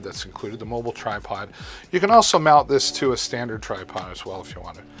tripod that's included, the mobile tripod. You can also mount this to a standard tripod as well if you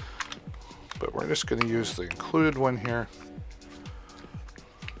wanted. But we're just going to use the included one here.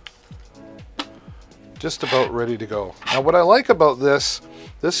 Just about ready to go. Now what I like about this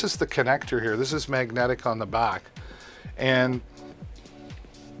is the connector here. This is magnetic on the back. And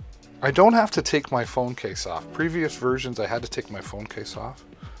I don't have to take my phone case off. Previous versions I had to take my phone case off.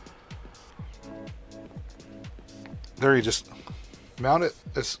 There, you just mount it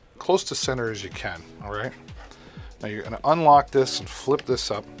as close to center as you can, all right? Now you're gonna unlock this and flip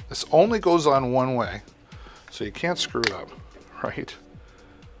this up. This only goes on one way, so you can't screw it up, right?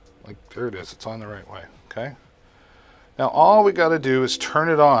 Like, there it is, it's on the right way, okay? Now all we gotta do is turn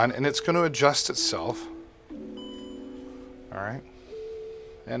it on and it's gonna adjust itself, all right?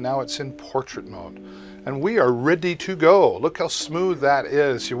 And now it's in portrait mode. And we are ready to go. Look how smooth that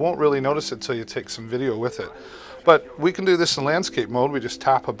is. You won't really notice it till you take some video with it. But we can do this in landscape mode. We just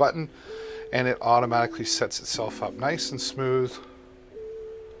tap a button and it automatically sets itself up nice and smooth.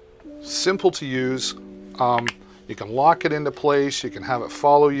 Simple to use. You can lock it into place. You can have it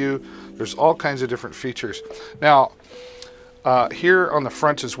follow you. There's all kinds of different features. Now, here on the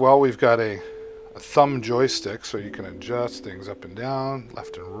front as well, we've got a thumb joystick, so you can adjust things up and down,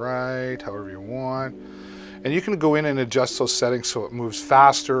 left and right, however you want. And you can go in and adjust those settings so it moves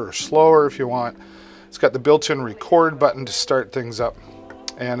faster or slower if you want. It's got the built-in record button to start things up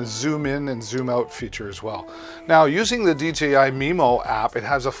and a zoom in and zoom out feature as well. Now, using the DJI Mimo app, it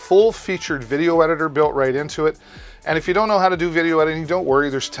has a full-featured video editor built right into it. And if you don't know how to do video editing, don't worry,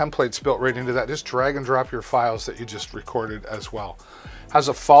 there's templates built right into that. Just drag and drop your files that you just recorded as well. Has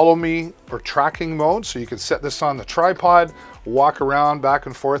a follow me or tracking mode, so you can set this on the tripod, walk around back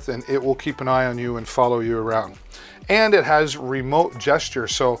and forth, and it will keep an eye on you and follow you around. And it has remote gesture,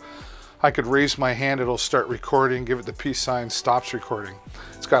 so I could raise my hand, it'll start recording, give it the peace sign, stops recording.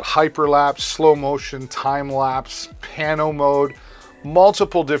 It's got hyperlapse, slow motion, time lapse, pano mode,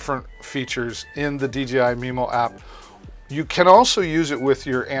 multiple different features in the DJI Mimo app. You can also use it with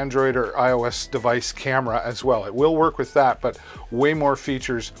your Android or iOS device camera as well. It will work with that, but way more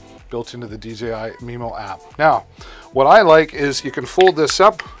features built into the DJI Mimo app. Now, what I like is you can fold this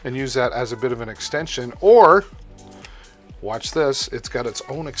up and use that as a bit of an extension, or watch this, it's got its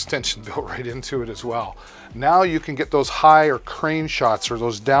own extension built right into it as well. Now you can get those high or crane shots or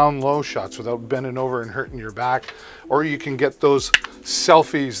those down low shots without bending over and hurting your back, or you can get those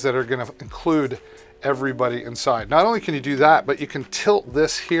selfies that are going to include everybody inside. Not only can you do that, but you can tilt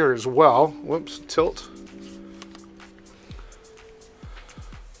this here as well. Whoops, tilt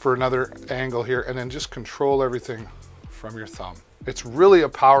for another angle here, and then just control everything from your thumb. It's really a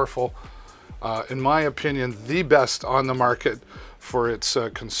powerful, in my opinion, the best on the market for its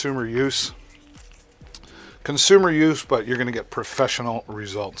consumer use. Consumer use, but you're going to get professional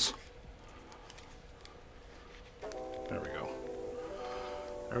results. There we go.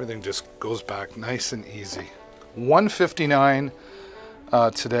 Everything just goes back nice and easy. $159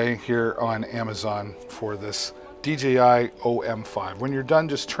 today here on Amazon for this DJI OM5. When you're done,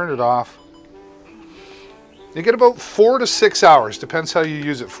 just turn it off. You get about 4 to 6 hours, depends how you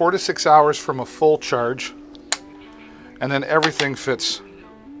use it, 4 to 6 hours from a full charge. And then everything fits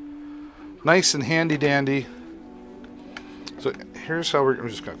nice and handy dandy. So here's how we're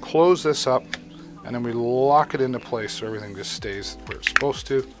just going to close this up, and then we lock it into place so everything just stays where it's supposed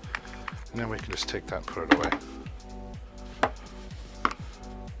to. And then we can just take that and put it away.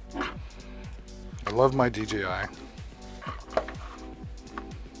 I love my DJI.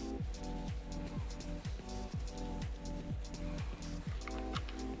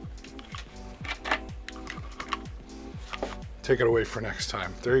 Take it away for next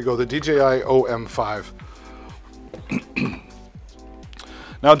time. There you go, the DJI OM5.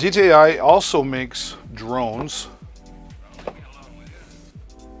 Now DJI also makes drones. I'm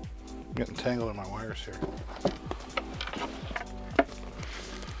getting tangled in my wires here.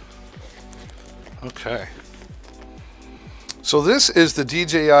 Okay. So this is the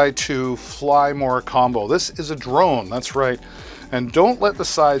DJI 2 Fly More Combo. This is a drone, that's right. And don't let the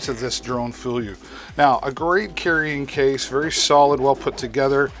size of this drone fool you. Now, a great carrying case, very solid, well put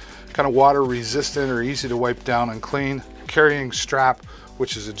together, kind of water resistant or easy to wipe down and clean. Carrying strap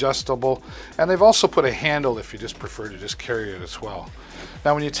which is adjustable. And they've also put a handle if you just prefer to just carry it as well.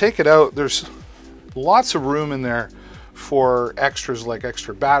 Now when you take it out, there's lots of room in there for extras like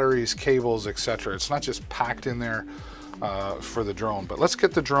extra batteries, cables, etc. It's not just packed in there for the drone. But let's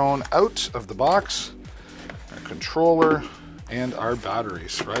get the drone out of the box, our controller, and our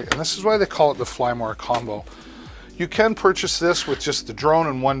batteries, right? And this is why they call it the Flymore combo. You can purchase this with just the drone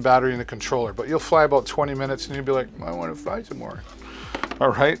and one battery and the controller, but you'll fly about 20 minutes and you'll be like, I want to fly some more. All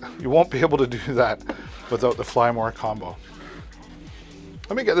right, you won't be able to do that without the Flymore combo.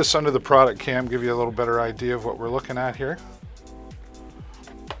 Let me get this under the product cam, give you a little better idea of what we're looking at here.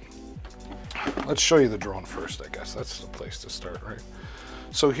 Let's show you the drone first, I guess. That's the place to start, right?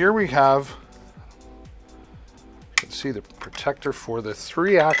 So here we have, you can see the protector for the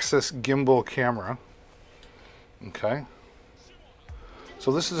 3-axis gimbal camera. Okay,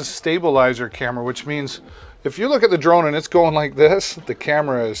 so this is a stabilizer camera, which means if you look at the drone and it's going like this, the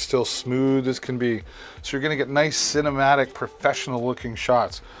camera is still smooth as can be. So you're going to get nice cinematic, professional looking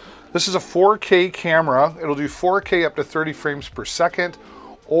shots. This is a 4K camera. It'll do 4K up to 30 frames per second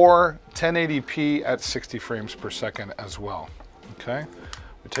or 1080p at 60 frames per second as well. Okay,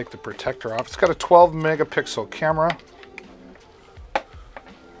 we take the protector off. It's got a 12 megapixel camera.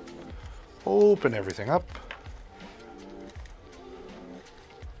 Open everything up.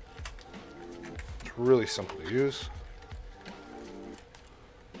 Really simple to use.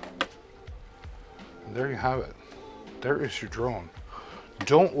 And there you have it. There is your drone.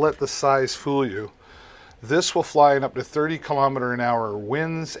 Don't let the size fool you. This will fly in up to 30 km/h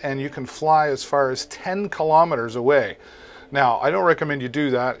winds, and you can fly as far as 10 kilometers away. Now, I don't recommend you do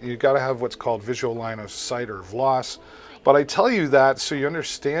that. You got to have what's called visual line of sight, or VLOS. But I tell you that so you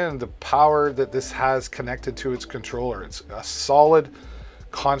understand the power that this has connected to its controller. It's a solid,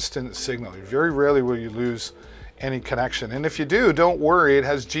 constant signal. Very rarely will you lose any connection, and if you do, don't worry, it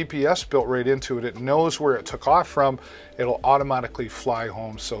has GPS built right into it. It knows where it took off from. It'll automatically fly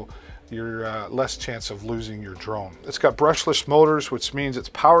home, so you're less chance of losing your drone. It's got brushless motors, which means it's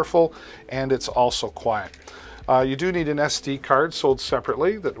powerful and it's also quiet. You do need an SD card sold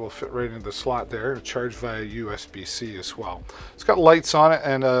separately that will fit right into the slot there, charged via USB-C as well. It's got lights on it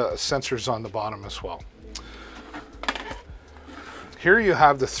and sensors on the bottom as well. Here you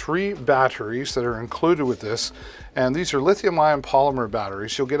have the 3 batteries that are included with this, and these are lithium-ion polymer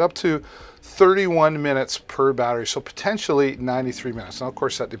batteries. You'll get up to 31 minutes per battery, so potentially 93 minutes. Now, of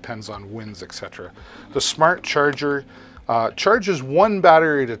course, that depends on winds, etc. The smart charger charges 1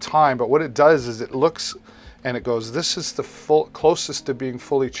 battery at a time, but what it does is it looks and it goes, this is the closest to being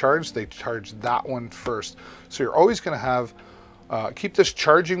fully charged. They charge that one first. So you're always going to have keep this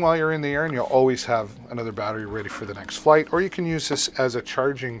charging while you're in the air, and you'll always have another battery ready for the next flight. Or you can use this as a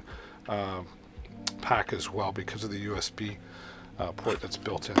charging pack as well because of the USB port that's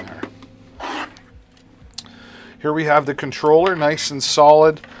built in there. Here we have the controller, nice and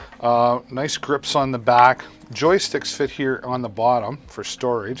solid, nice grips on the back. Joysticks fit here on the bottom for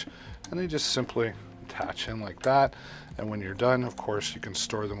storage, and they just simply attach in like that. And when you're done, of course, you can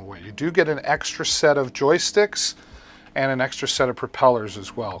store them away. You do get an extra set of joysticks and an extra set of propellers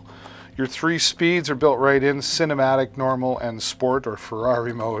as well. Your 3 speeds are built right in: cinematic, normal, and sport, or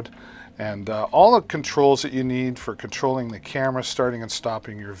Ferrari mode. And all the controls that you need for controlling the camera, starting and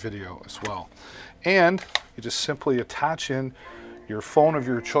stopping your video as well. And you just simply attach in your phone of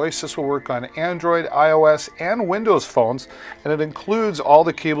your choice. This will work on Android, iOS, and Windows phones, and it includes all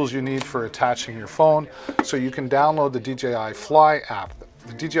the cables you need for attaching your phone, so you can download the DJI Fly app.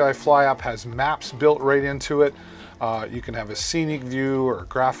 The DJI Fly app has maps built right into it. You can have a scenic view or a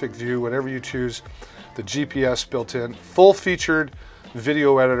graphic view, whatever you choose. The GPS built in, full-featured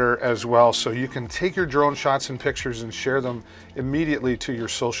video editor as well, so you can take your drone shots and pictures and share them immediately to your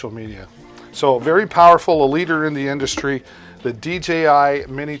social media. So very powerful, a leader in the industry. The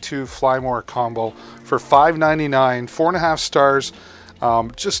DJI Mini 2 Flymore combo for $599, 4.5 stars,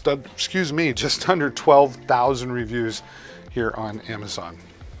 just under 12,000 reviews here on Amazon.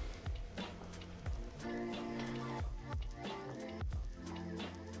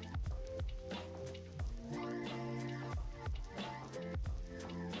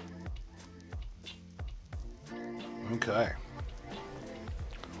 Okay.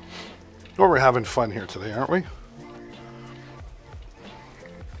 Well, we're having fun here today, aren't we?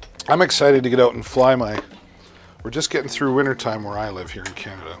 I'm excited to get out and fly we're just getting through wintertime where I live here in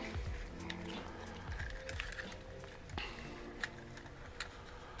Canada.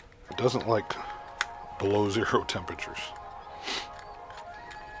 It doesn't like below 0 temperatures.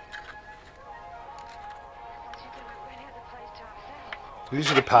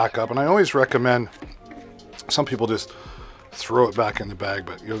 Easy to pack up, and I always recommend, some people just throw it back in the bag,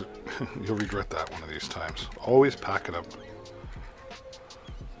 but you'll you'll regret that one of these times. Always pack it up.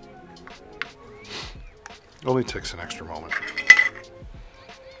 Only takes an extra moment.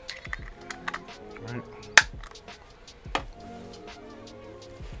 Right.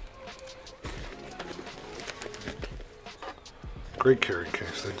 Great carrying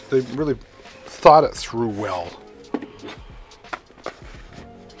case. They really thought it through well.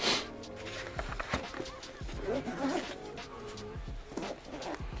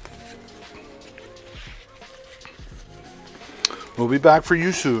 We'll be back for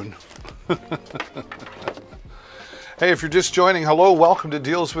you soon. Hey, if you're just joining, hello, welcome to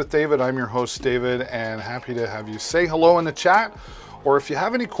Deals with David. I'm your host, David, and happy to have you say hello in the chat. Or if you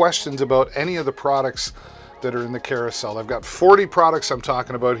have any questions about any of the products that are in the carousel, I've got 40 products I'm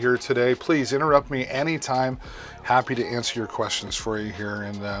talking about here today. Please interrupt me anytime. Happy to answer your questions for you here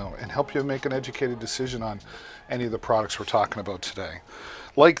and help you make an educated decision on any of the products we're talking about today.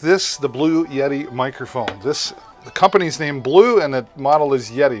 Like this, the Blue Yeti microphone. The company's name Blue and the model is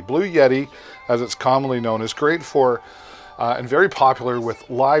Yeti. Blue Yeti, as it's commonly known, is great for and very popular with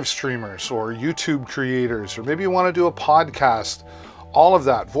live streamers or YouTube creators, or maybe you want to do a podcast, all of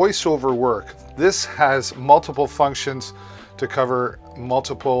that, voiceover work. This has multiple functions to cover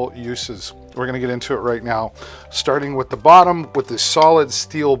multiple uses. We're going to get into it right now, starting with the bottom with this solid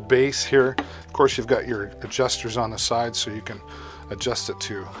steel base here. Of course, you've got your adjusters on the side so you can adjust it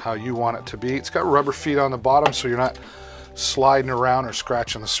to how you want it to be. It's got rubber feet on the bottom so you're not sliding around or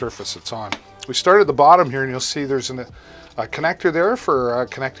scratching the surface it's on. We start at the bottom here and you'll see there's a connector there for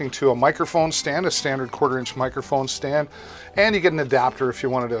connecting to a microphone stand, a standard 1/4 inch microphone stand, and you get an adapter if you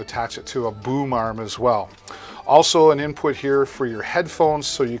wanted to attach it to a boom arm as well. Also an input here for your headphones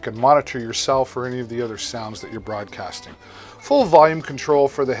so you can monitor yourself or any of the other sounds that you're broadcasting. Full volume control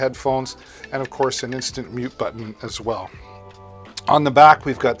for the headphones, and of course an instant mute button as well. On the back,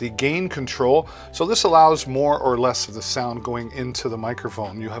 we've got the gain control. So this allows more or less of the sound going into the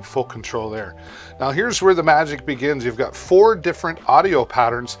microphone. You have full control there. Now here's where the magic begins. You've got 4 different audio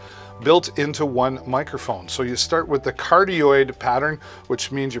patterns built into one microphone. So you start with the cardioid pattern,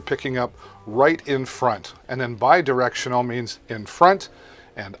 which means you're picking up right in front. And then bidirectional means in front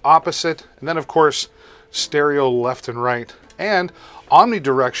and opposite. And then of course, stereo left and right. And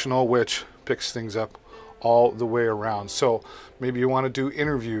omnidirectional, which picks things up all the way around. So maybe you want to do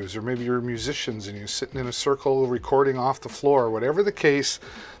interviews, or maybe you're musicians and you're sitting in a circle recording off the floor. Whatever the case,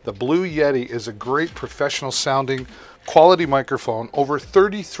 the Blue Yeti is a great professional sounding quality microphone. Over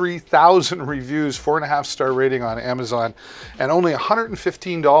 33,000 reviews, 4.5 star rating on Amazon, and only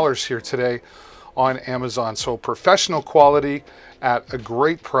 $115 here today on Amazon. So professional quality at a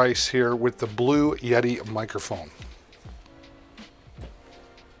great price here with the Blue Yeti microphone.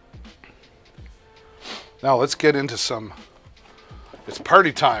 Now let's get into it's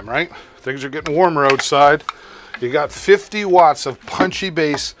party time, right? Things are getting warmer outside. You got 50 watts of punchy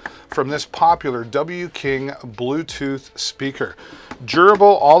bass from this popular W-King Bluetooth speaker. Durable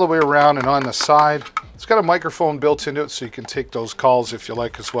all the way around and on the side. It's got a microphone built into it so you can take those calls if you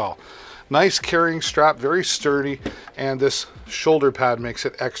like as well. Nice carrying strap, very sturdy, and this shoulder pad makes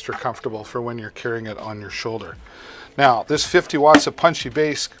it extra comfortable for when you're carrying it on your shoulder. Now, this 50 watts of punchy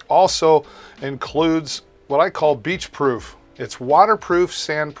bass also includes what I call beach proof. It's waterproof,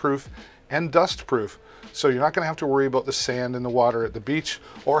 sandproof, and dustproof. So you're not going to have to worry about the sand in the water at the beach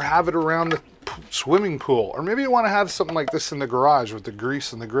or have it around the swimming pool. Or maybe you want to have something like this in the garage with the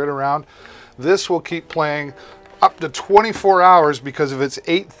grease and the grit around. This will keep playing up to 24 hours because of its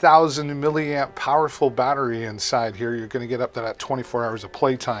 8,000 milliamp powerful battery inside here. You're going to get up to that 24 hours of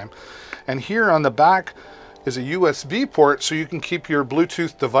playtime. And here on the back is a USB port so you can keep your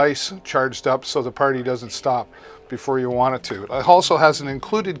Bluetooth device charged up so the party doesn't stop before you want it to. It also has an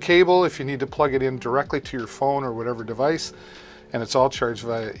included cable if you need to plug it in directly to your phone or whatever device, and it's all charged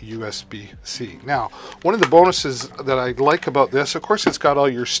via USB-C. Now, one of the bonuses that I like about this, of course it's got all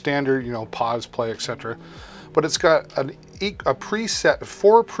your standard, pause, play, etc., but it's got a preset,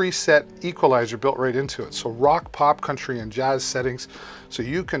 4 preset equalizer built right into it. So rock, pop, country, and jazz settings. So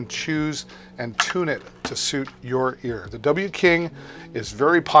you can choose and tune it to suit your ear. The W-King is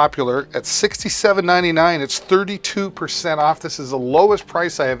very popular. At $67.99, it's 32% off. This is the lowest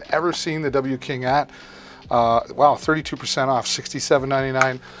price I have ever seen the W-King at. Wow, 32% off,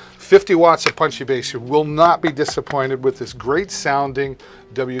 $67.99. 50 watts of punchy bass. You will not be disappointed with this great sounding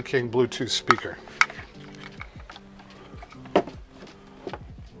W-King Bluetooth speaker.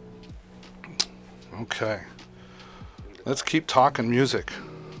 Okay, let's keep talking music,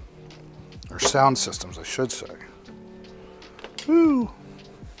 or sound systems, I should say. Woo.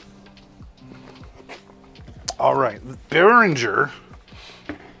 All right, Behringer.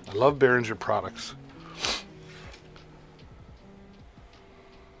 I love Behringer products.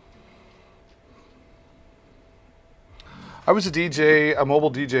 I was a DJ, a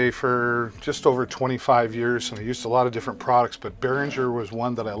mobile DJ for just over 25 years, and I used a lot of different products, but Behringer was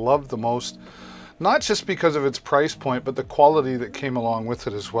one that I loved the most, not just because of its price point, but the quality that came along with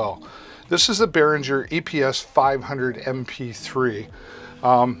it as well. This is the Behringer EPS 500 MP3.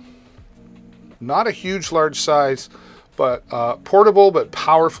 Not a huge, large size, but portable but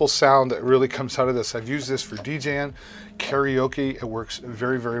powerful sound that really comes out of this. I've used this for DJing, karaoke. It works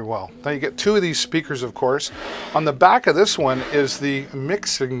very, very well. Now you get two of these speakers, of course. On the back of this one is the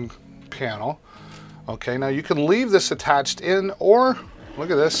mixing panel. Okay, now you can leave this attached in, or look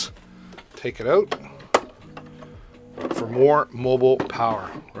at this, take it out for more mobile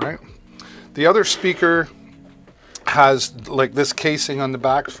power, right? The other speaker has like this casing on the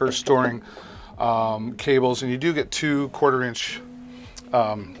back for storing cables, and you do get two 1/4-inch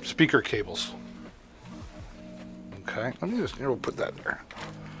speaker cables. Okay, let me just, we'll put that there.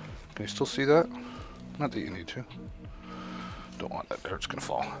 Can you still see that? Not that you need to. Don't want that there, it's gonna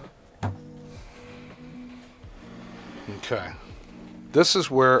fall. Okay, this is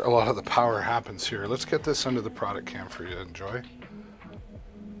where a lot of the power happens here. Let's get this under the product cam for you to enjoy.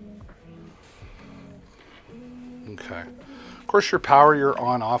 Okay, of course your power, your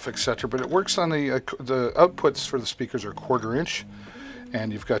on, off, etc., but it works on the outputs for the speakers are 1/4-inch,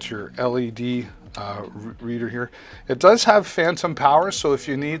 and you've got your LED reader here. It does have phantom power, so if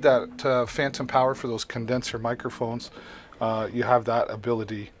you need that phantom power for those condenser microphones, you have that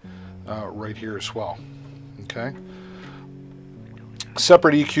ability right here as well. Okay.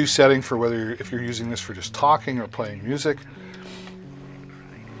 Separate EQ setting for whether if you're using this for just talking or playing music.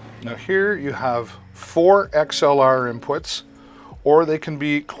 Now here you have 4 XLR inputs, or they can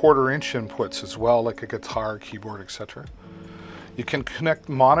be 1/4-inch inputs as well, like a guitar, keyboard, etc. You can connect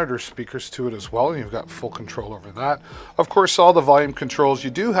monitor speakers to it as well, and you've got full control over that. Of course, all the volume controls.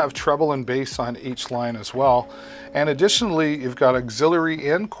 You do have treble and bass on each line as well. And additionally, you've got auxiliary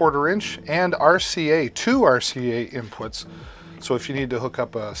in 1/4-inch and RCA, 2 RCA inputs. So if you need to hook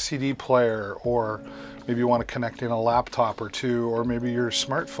up a CD player, or maybe you want to connect in a laptop or two, or maybe your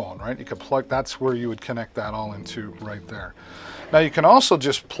smartphone, right? You could plug, that's where you would connect that all into right there. Now you can also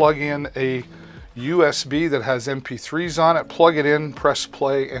just plug in a USB that has MP3s on it, plug it in, press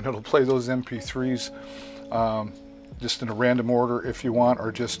play, and it'll play those MP3s just in a random order if you want,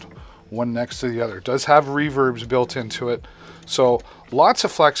 or just one next to the other. It does have reverbs built into it, so lots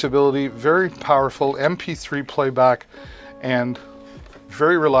of flexibility, very powerful MP3 playback, and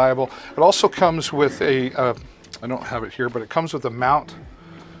very reliable. It also comes with a, I don't have it here, but it comes with a mount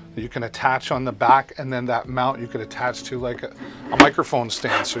that you can attach on the back, and then that mount you could attach to like a microphone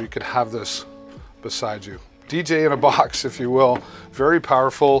stand, so you could have this beside you. DJ in a box, if you will. Very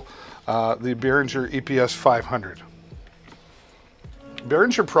powerful, the Behringer EPS 500.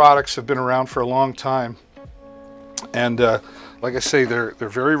 Behringer products have been around for a long time, and like I say, they're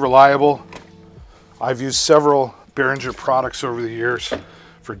very reliable. I've used several Behringer products over the years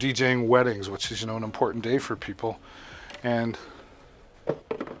for DJing weddings, which is, you know, an important day for people, and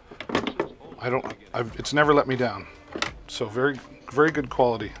it's never let me down. So very, very good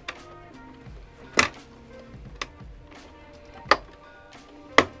quality.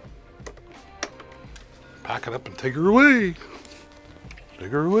 Pack it up and take her away.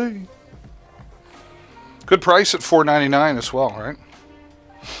 Take her away. Good price at $4.99 as well, right?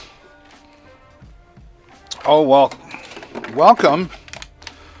 Oh, well, welcome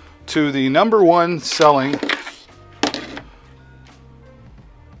to the #1 selling, at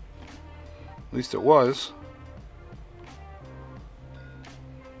least it was,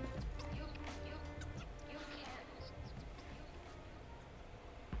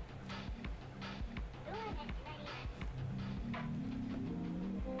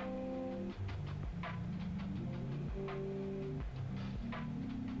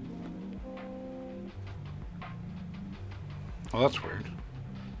 well, that's weird.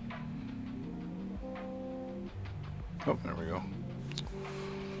 Oh, there we go.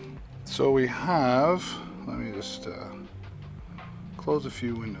 So we have, let me just close a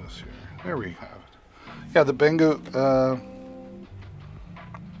few windows here. There we have it. Yeah, the Banggood,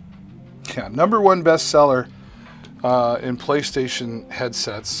 yeah, #1 bestseller in PlayStation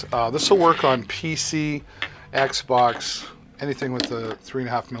headsets. This will work on PC, Xbox, anything with a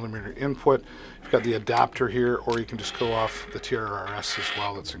 3.5mm input. You've got the adapter here, or you can just go off the TRRS as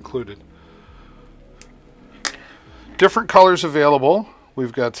well, that's included. Different colors available.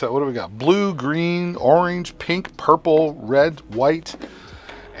 We've got, what do we got? Blue, green, orange, pink, purple, red, white,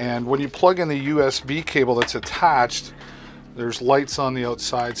 And when you plug in the USB cable that's attached, there's lights on the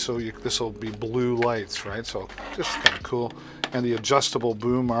outside, so this will be blue lights, right? So just kind of cool. And the adjustable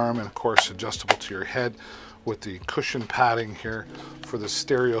boom arm, and of course adjustable to your head with the cushion padding here for the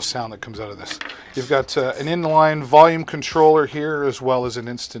stereo sound that comes out of this. You've got an inline volume controller here, as well as an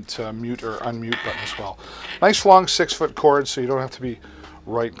instant mute or unmute button as well. Nice long 6-foot cord, so you don't have to be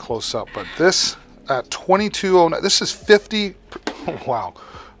right close up. But this at $22.09, this is 50, wow,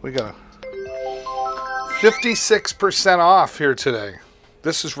 we got 56% off here today.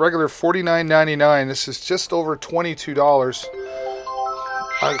 This is regular $49.99. This is just over $22.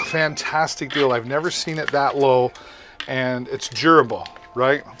 A fantastic deal. I've never seen it that low, and it's durable,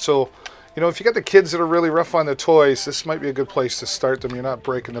 right? So, you know, if you got the kids that are really rough on the toys, this might be a good place to start them. You're not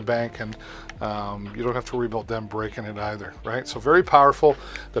breaking the bank, and you don't have to worry about them breaking it either, right? So very powerful.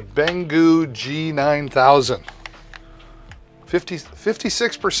 The Banggood G9000.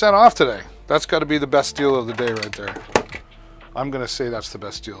 56% off today. That's got to be the best deal of the day right there. I'm going to say that's the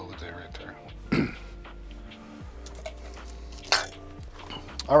best deal of the day right there.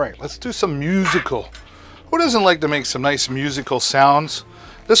 All right, let's do some musical. Who doesn't like to make some nice musical sounds?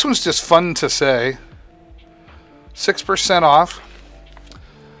 This one's just fun to say. 6% off.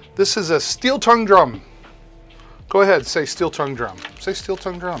 This is a steel tongue drum. Go ahead, say steel tongue drum. Say steel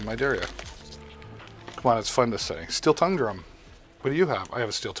tongue drum, I dare you. Come on, it's fun to say. Steel tongue drum. What do you have? I have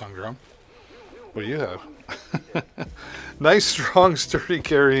a steel tongue drum. What do you have? Nice, strong, sturdy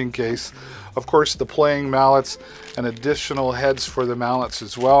carrying case. Of course, the playing mallets and additional heads for the mallets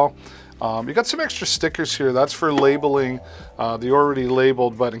as well. You got some extra stickers here. That's for labeling the already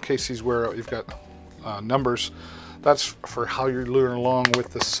labeled, but in case these wear out, you've got numbers. That's for how you learn along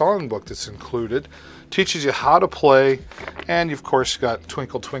with the songbook that's included. Teaches you how to play, and you've, of course, got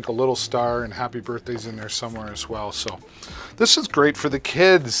Twinkle Twinkle Little Star and Happy Birthdays in there somewhere as well. So this is great for the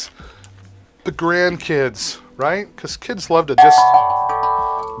kids, the grandkids, right? Because kids love to just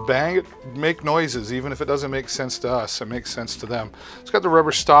bang it, make noises, even if it doesn't make sense to us. It makes sense to them. It's got the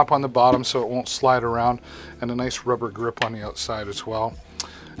rubber stop on the bottom so it won't slide around, and a nice rubber grip on the outside as well.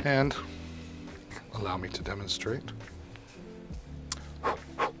 And allow me to demonstrate.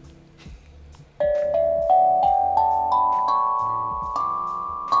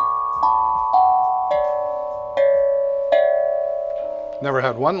 Never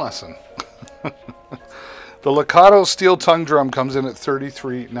had one lesson. The Lakato steel tongue drum comes in at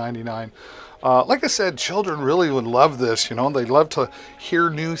 $33.99. Like I said, children really would love this, you know. They love to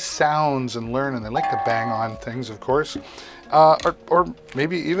hear new sounds and learn, and they like to bang on things, of course. Or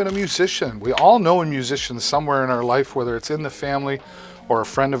maybe even a musician. We all know a musician somewhere in our life, whether it's in the family or a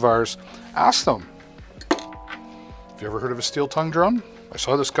friend of ours. Ask them. Have you ever heard of a steel tongue drum? I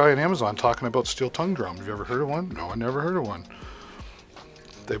saw this guy on Amazon talking about steel tongue drum. Have you ever heard of one? No, I never heard of one.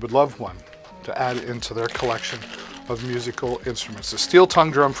 They would love one to add into their collection of musical instruments. The steel tongue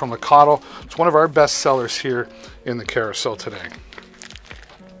drum from Lakato. It's one of our best sellers here in the carousel today.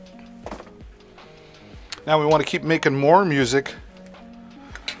 Now we want to keep making more music.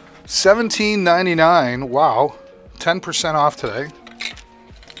 $17.99. Wow. 10% off today.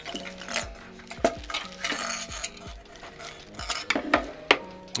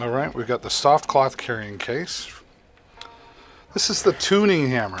 All right, we've got the soft cloth carrying case. This is the tuning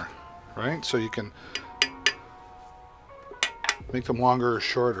hammer, right? So you can make them longer or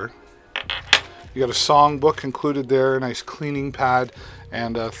shorter. You got a song book included there, a nice cleaning pad,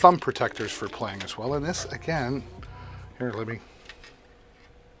 and thumb protectors for playing as well. And this, again, here, let me.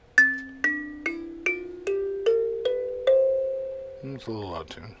 It's a little out of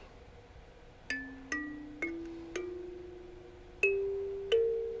tune.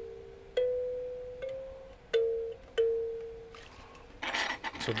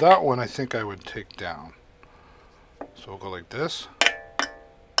 So that one I think I would take down. So we'll go like this.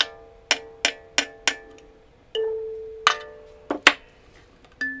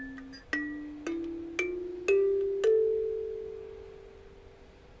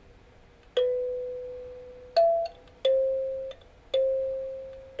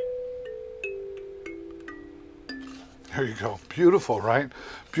 There you go. Beautiful, right?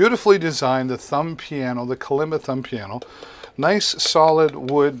 Beautifully designed, the thumb piano, the Kalimba thumb piano. Nice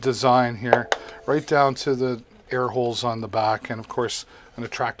solid wood design here, right down to the air holes on the back, and of course an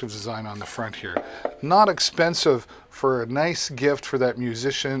attractive design on the front here. Not expensive for a nice gift for that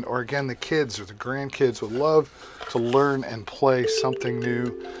musician, or again the kids or the grandkids would love to learn and play something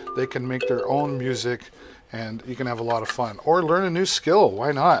new. They can make their own music and you can have a lot of fun. Or learn a new skill,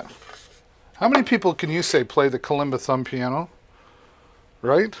 why not? How many people can you say play the Kalimba thumb piano?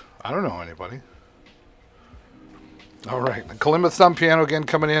 Right? I don't know anybody. All right, the Kalimba thumb piano again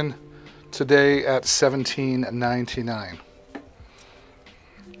coming in today at $17.99.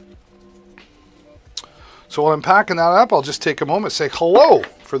 So while I'm packing that up, I'll just take a moment, say hello.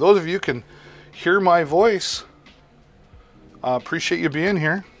 For those of you who can hear my voice, appreciate you being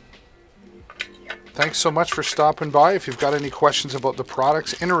here. Thanks so much for stopping by. If you've got any questions about the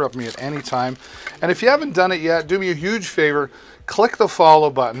products, interrupt me at any time. And if you haven't done it yet, do me a huge favor, click the follow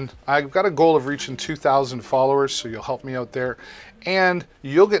button. I've got a goal of reaching 2,000 followers, so you'll help me out there. And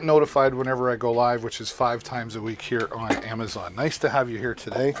you'll get notified whenever I go live, which is 5 times a week here on Amazon. Nice to have you here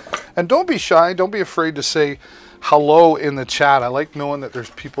today. And don't be shy. Don't be afraid to say hello in the chat. I like knowing that there's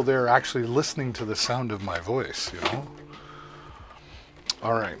people there actually listening to the sound of my voice, you know?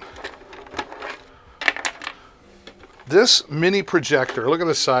 All right. This mini projector, look at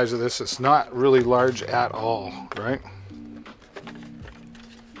the size of this. It's not really large at all, right?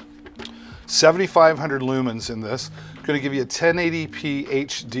 7,500 lumens in this. Going to give you a 1080p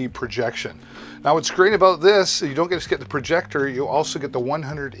HD projection. Now what's great about this, you don't just get the projector, you also get the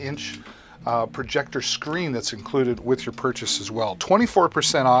 100-inch projector screen that's included with your purchase as well.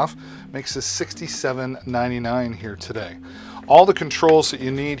 24% off, makes this $67.99 here today. All the controls that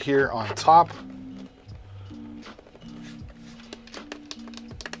you need here on top.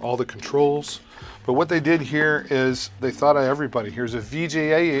 All the controls. But what they did here is they thought of everybody. Here's a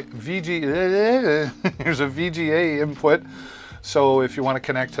VGA input. So if you want to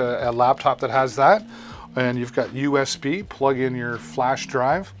connect to a laptop that has that, and you've got USB, plug in your flash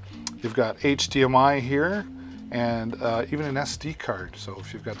drive. You've got HDMI here, and even an SD card. So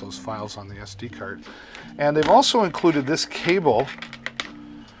if you've got those files on the SD card. And they've also included this cable.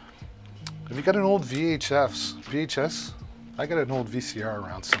 Have you got an old VHS? I got an old VCR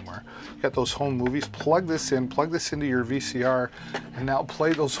around somewhere. You got those home movies, plug this into your VCR, and now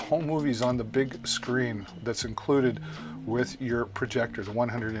play those home movies on the big screen that's included with your projector, the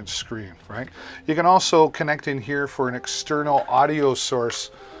 100-inch screen, right? You can also connect in here for an external audio source,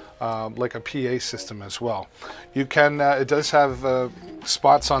 like a PA system as well. You can, it does have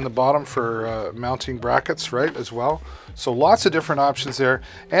spots on the bottom for mounting brackets, right, as well. So lots of different options there,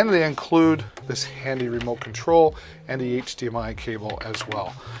 and they include this handy remote control and the HDMI cable as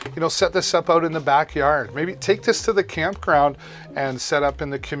well. You know, set this up out in the backyard. Maybe take this to the campground and set up in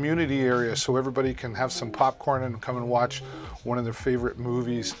the community area so everybody can have some popcorn and come and watch one of their favorite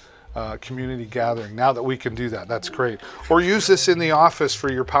movies. Community gathering. Now that we can do that, that's great. Or use this in the office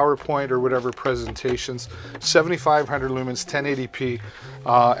for your PowerPoint or whatever presentations. 7,500 lumens, 1080p,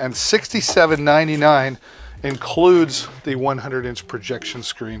 and $67.99 includes the 100-inch projection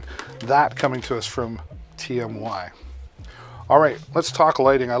screen. That coming to us from TMY. All right, let's talk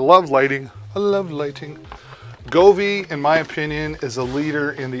lighting. I love lighting. I love lighting. Govee, in my opinion, is a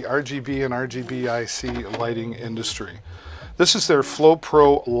leader in the RGB and RGBIC lighting industry. This is their Flow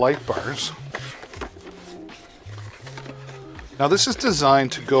Pro light bars. Now this is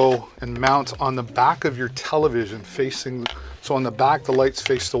designed to go and mount on the back of your television facing, so on the back the lights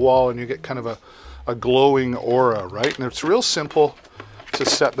face the wall and you get kind of a glowing aura, right? And it's real simple to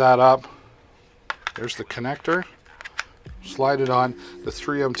set that up. There's the connector. Slide it on. The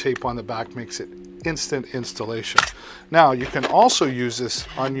 3M tape on the back makes it instant installation. Now you can also use this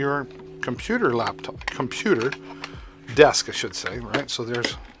on your computer desk, I should say, right? So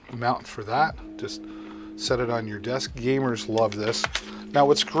there's a mount for that. Just set it on your desk. Gamers love this. Now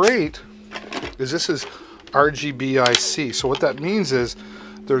what's great is this is RGBIC. So what that means is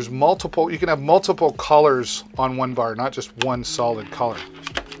there's multiple, you can have multiple colors on one bar, not just one solid color.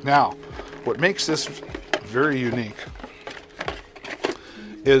 Now, what makes this very unique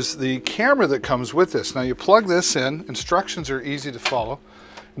is the camera that comes with this. Now you plug this in, instructions are easy to follow.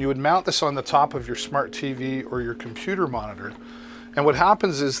 You would mount this on the top of your smart TV or your computer monitor. And what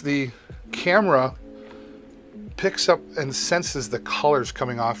happens is the camera picks up and senses the colors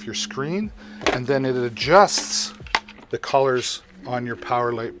coming off your screen, and then it adjusts the colors on your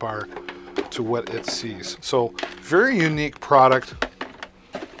power light bar to what it sees. So very unique product.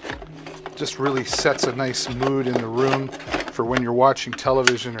 Just really sets a nice mood in the room for when you're watching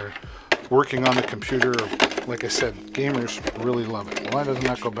television or working on the computer. Or, like I said, gamers really love it. Why doesn't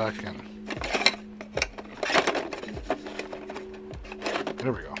that go back in?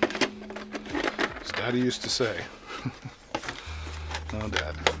 There we go. As Daddy used to say. No,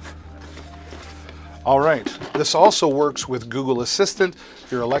 Dad. All right, this also works with Google Assistant,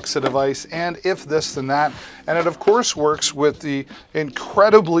 your Alexa device, and If This Then That. And it of course works with the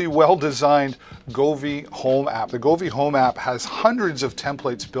incredibly well-designed Govee Home app. The Govee Home app has hundreds of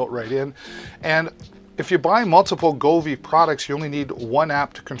templates built right in. And If you buy multiple Govee products, you only need one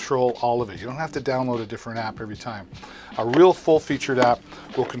app to control all of it. You don't have to download a different app every time. A real full-featured app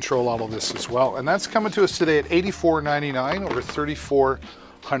will control all of this as well. And that's coming to us today at $84.99 over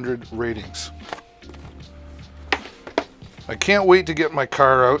 3,400 ratings. I can't wait to get my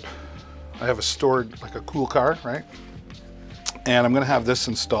car out. I have a stored, like a cool car, right? And I'm gonna have this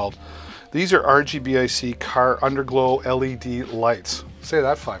installed. These are RGBIC car underglow LED lights. Say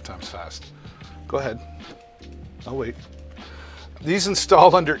that 5 times fast. Go ahead. I'll wait. These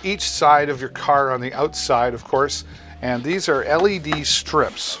installed under each side of your car on the outside, of course, and these are LED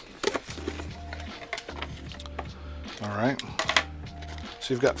strips. All right.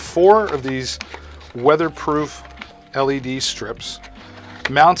 So you've got 4 of these weatherproof LED strips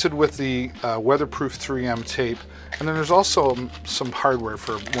mounted with the weatherproof 3M tape. And then there's also some hardware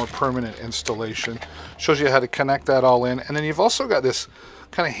for more permanent installation. Shows you how to connect that all in. And then you've also got this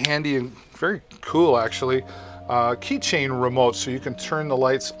kind of handy and very cool actually keychain remote, so you can turn the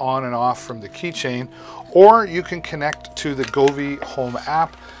lights on and off from the keychain, or you can connect to the Govee Home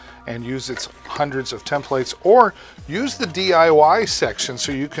app and use its hundreds of templates, or use the DIY section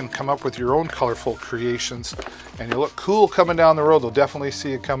so you can come up with your own colorful creations and you look cool coming down the road. They'll definitely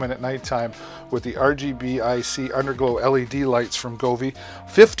see you coming at nighttime with the RGBIC underglow LED lights from Govee.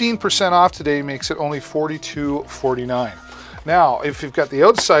 15% off today makes it only $42.49. Now, if you've got the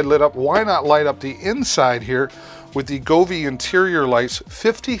outside lit up, why not light up the inside here with the Govee interior lights?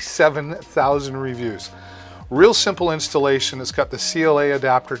 57,000 reviews. Real simple installation. It's got the CLA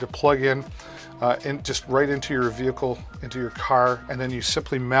adapter to plug in, just right into your vehicle, into your car, and then you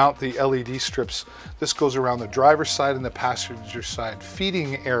simply mount the LED strips. This goes around the driver's side and the passenger side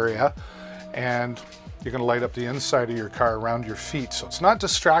feeding area, and you're going to light up the inside of your car around your feet. So it's not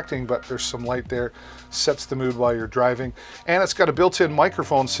distracting, but there's some light there, sets the mood while you're driving. And it's got a built-in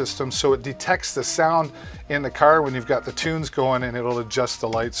microphone system, so it detects the sound in the car when you've got the tunes going, and it'll adjust the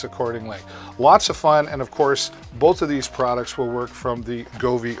lights accordingly. Lots of fun, and of course, both of these products will work from the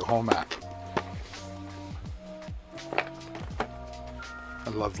Govee Home app. I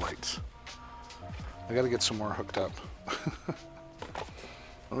love lights. I gotta get some more hooked up. What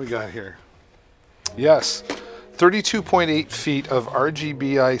do we got here? Yes, 32.8 feet of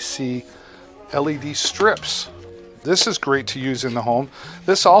RGBIC LED strips. This is great to use in the home.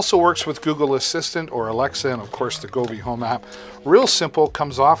 This also works with Google Assistant or Alexa, and of course the Govee Home app. Real simple,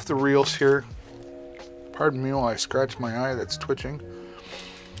 comes off the reels here. Pardon me while I scratch my eye that's twitching.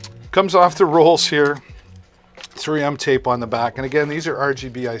 Comes off the rolls here. 3M tape on the back. And again, these are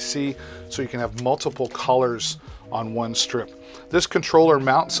RGBIC, so you can have multiple colors on one strip. This controller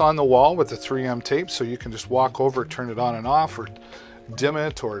mounts on the wall with the 3M tape, so you can just walk over, turn it on and off, or dim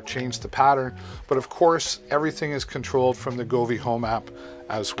it, or change the pattern. But of course, everything is controlled from the Govee Home app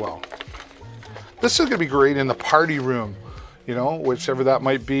as well. This is going to be great in the party room, you know, whichever that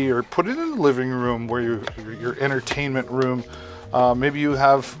might be, or put it in the living room where your entertainment room. Maybe you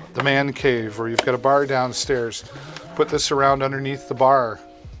have the man cave, or you've got a bar downstairs. Put this around underneath the bar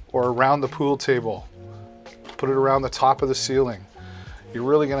or around the pool table. Put it around the top of the ceiling. You're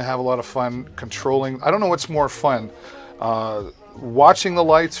really going to have a lot of fun controlling. I don't know what's more fun, watching the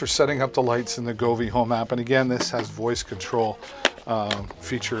lights or setting up the lights in the Govee Home app. And again, this has voice control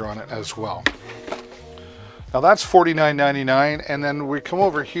feature on it as well. Now that's $49.99, and then we come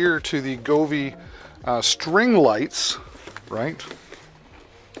over here to the Govee string lights, right?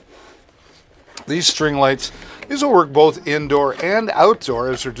 These string lights, these will work both indoor and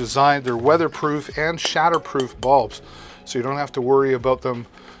outdoor as they're designed. They're weatherproof and shatterproof bulbs, so you don't have to worry about them,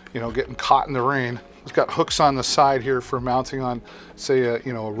 you know, getting caught in the rain. It's got hooks on the side here for mounting on, say, a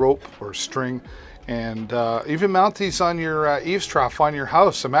rope or string, and even mount these on your eaves trough on your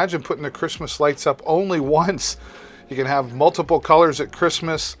house. Imagine putting the Christmas lights up only once. You can have multiple colors at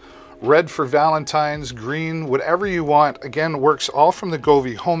Christmas. Red for Valentine's, green, whatever you want. Again, works all from the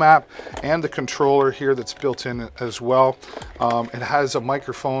Govee Home app and the controller here that's built in as well. It has a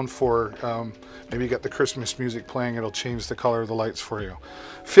microphone for, maybe you got the Christmas music playing, it'll change the color of the lights for you.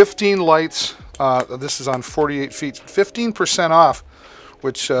 15 lights, this is on 48 feet, 15% off,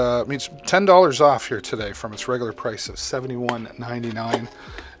 which means $10 off here today from its regular price of $71.99.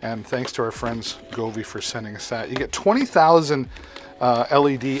 And thanks to our friends Govee for sending us that. You get 20,000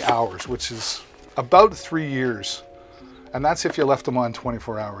 LED hours, which is about 3 years, and that's if you left them on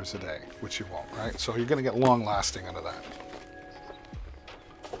 24 hours a day, which you won't, right? So you're going to get long lasting out of that.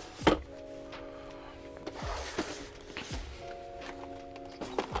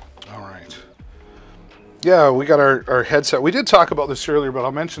 All right. Yeah, we got our headset. We did talk about this earlier, but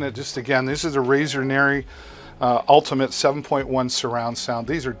I'll mention it just again. This is a Razer Neri ultimate 7.1 surround sound.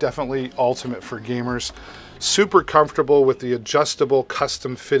 These are definitely ultimate for gamers. Super comfortable with the adjustable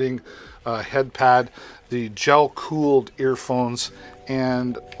custom fitting head pad, the gel cooled earphones,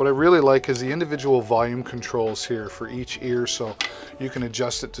 and what I really like is the individual volume controls here for each ear, so you can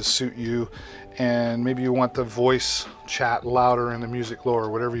adjust it to suit you, and maybe you want the voice chat louder and the music lower,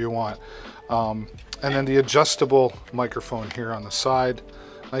 whatever you want. And then the adjustable microphone here on the side,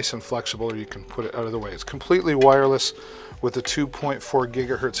 nice and flexible, or you can put it out of the way. It's completely wireless with a 2.4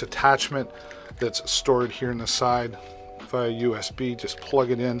 gigahertz attachment that's stored here in the side via USB. Just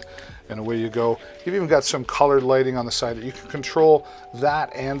plug it in and away you go. You've even got some colored lighting on the side that you can control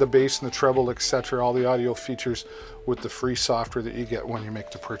that and the bass and the treble, etc. All the audio features with the free software that you get when you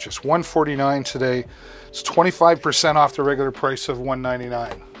make the purchase. $149 today. It's 25% off the regular price of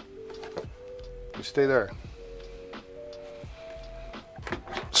 $199. You stay there.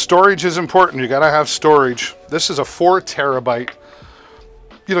 Storage is important. You gotta have storage. This is a 4 terabyte.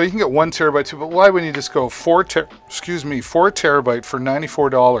 You know, you can get 1 terabyte too, but why wouldn't you just go 4 terabyte for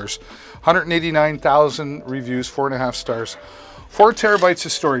 $94? 189,000 reviews, 4.5 stars. 4 terabytes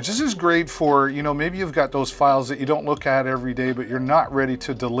of storage. This is great for, you know, maybe you've got those files that you don't look at every day, but you're not ready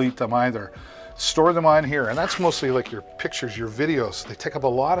to delete them either. Store them on here, and that's mostly like your pictures, your videos. They take up a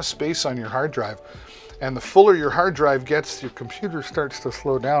lot of space on your hard drive. And the fuller your hard drive gets, your computer starts to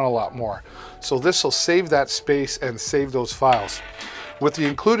slow down a lot more. So this will save that space and save those files. With the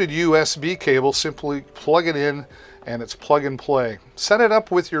included USB cable, simply plug it in and it's plug and play. Set it up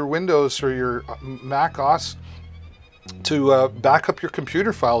with your Windows or your Mac OS to back up your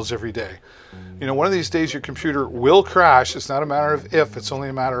computer files every day. You know, one of these days your computer will crash. It's not a matter of if, it's only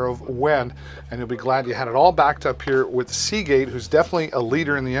a matter of when. And you'll be glad you had it all backed up here with Seagate, who's definitely a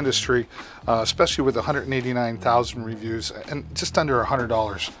leader in the industry, especially with 189,000 reviews and just under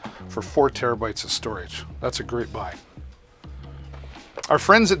 $100 for 4 terabytes of storage. That's a great buy. Our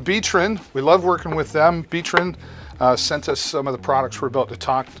friends at Beatron, we love working with them. Beatron sent us some of the products we're about to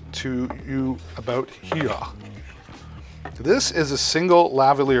talk to you about here. This is a single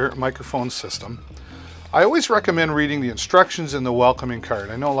lavalier microphone system. I always recommend reading the instructions in the welcoming card.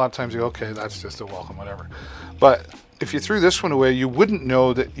 I know a lot of times you go, okay, that's just a welcome, whatever. But if you threw this one away, you wouldn't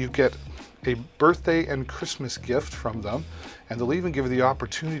know that you get a birthday and Christmas gift from them. And they'll even give you the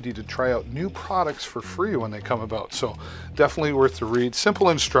opportunity to try out new products for free when they come about. So definitely worth the read. Simple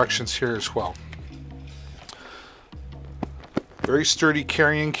instructions here as well. Very sturdy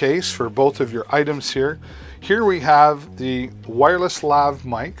carrying case for both of your items here. Here we have the wireless lav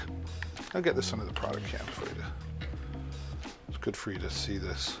mic. I'll get this under the product cam for you. It's good for you to see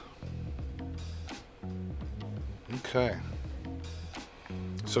this. Okay.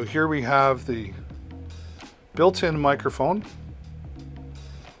 So here we have the built-in microphone,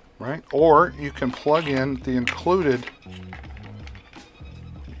 right? Or you can plug in the included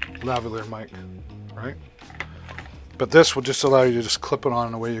lavalier mic, right? But this will just allow you to just clip it on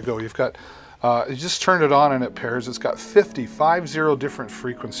and away you go. You've got, you just turn it on and it pairs. It's got 50 different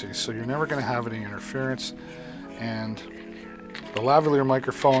frequencies, so you're never gonna have any interference. And the lavalier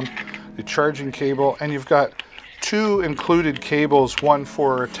microphone, the charging cable, and you've got 2 included cables, one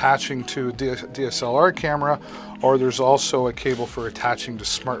for attaching to a DSLR camera, or there's also a cable for attaching to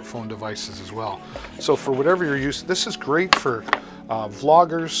smartphone devices as well. So for whatever you're used, this is great for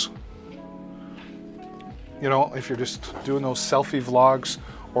vloggers. You know, if you're just doing those selfie vlogs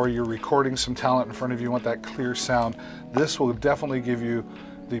or you're recording some talent in front of you, you want that clear sound, this will definitely give you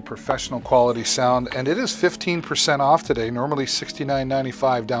the professional quality sound. And it is 15% off today, normally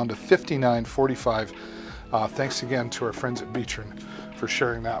 $69.95 down to $59.45. Thanks again to our friends at Beatron for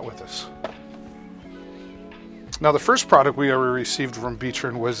sharing that with us. Now the first product we ever received from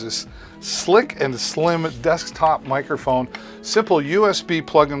Beatron was this slick and slim desktop microphone. Simple USB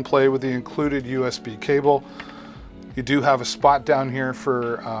plug and play with the included USB cable. You do have a spot down here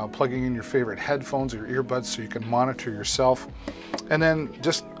for plugging in your favorite headphones or earbuds so you can monitor yourself. And then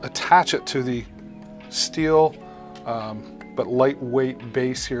just attach it to the steel but lightweight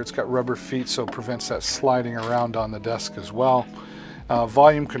base here. It's got rubber feet, so it prevents that sliding around on the desk as well.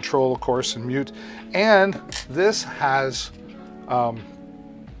 Volume control, of course, and mute. And this has, what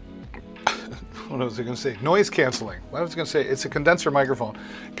was I going to say? Noise canceling. What was I going to say? It's a condenser microphone.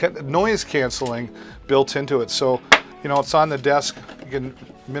 Noise canceling built into it. So, you know, it's on the desk. You can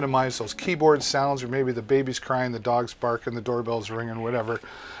minimize those keyboard sounds, or maybe the baby's crying, the dog's barking, the doorbell's ringing, whatever.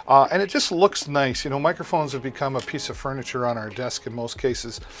 And it just looks nice. You know, microphones have become a piece of furniture on our desk in most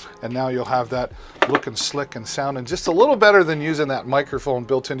cases, and now you'll have that looking slick and sounding just a little better than using that microphone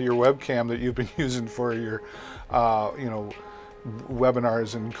built into your webcam that you've been using for your, you know,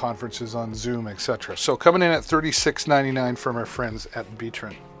 webinars and conferences on Zoom, etc. So coming in at $36.99 from our friends at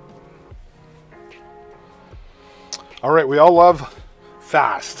Beatron. All right, we all love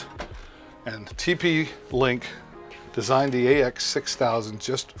fast, and TP-Link designed the AX6000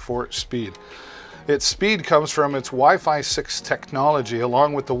 just for speed. Its speed comes from its Wi-Fi 6 technology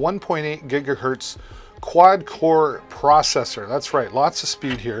along with the 1.8 gigahertz quad-core processor. That's right, lots of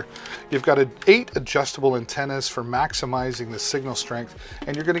speed here. You've got 8 adjustable antennas for maximizing the signal strength,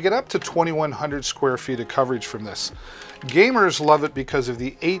 and you're going to get up to 2,100 square feet of coverage from this. Gamers love it because of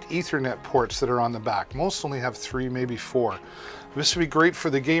the 8 Ethernet ports that are on the back. Most only have 3, maybe 4. This would be great for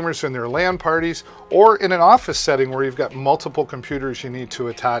the gamers in their LAN parties or in an office setting where you've got multiple computers you need to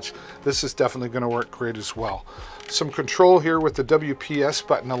attach. This is definitely going to work great as well. Some control here with the WPS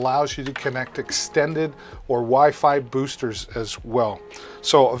button allows you to connect extended or Wi-Fi boosters as well.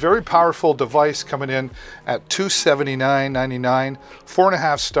 So a very powerful device coming in at $279.99,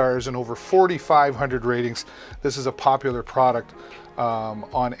 4.5 stars and over 4,500 ratings. This is a popular product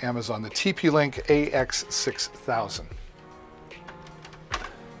on Amazon, the TP-Link AX6000.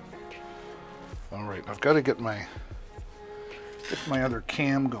 All right, I've got to get my other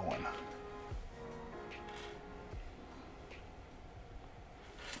cam going.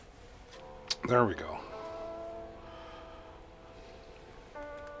 There we go.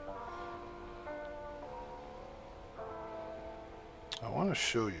 I want to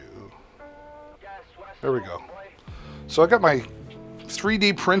show you. There we go. So I got my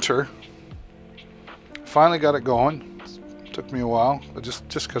 3D printer. Finally got it going. It took me a while, but just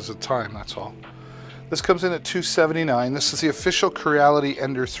because of time, that's all. This comes in at $279. This is the official Creality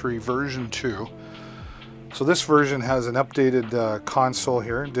Ender 3 version 2. So this version has an updated console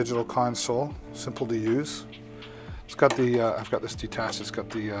here, digital console, simple to use. It's got the, I've got this detached, it's got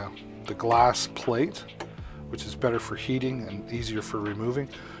the glass plate, which is better for heating and easier for removing.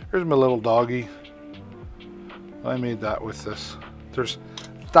 Here's my little doggy. I made that with this. There's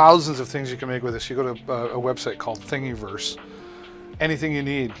thousands of things you can make with this. You go to a website called Thingiverse. Anything you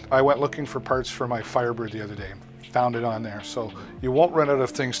need. I went looking for parts for my Firebird the other day. Found it on there. So you won't run out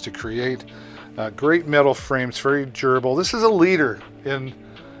of things to create. Great metal frames, very durable. This is a leader in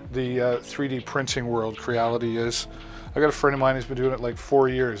the 3D printing world, Creality is. I got a friend of mine who's been doing it like 4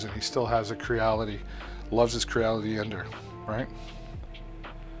 years and he still has a Creality. Loves his Creality Ender, right?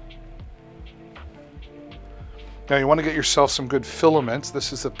 Now you want to get yourself some good filaments.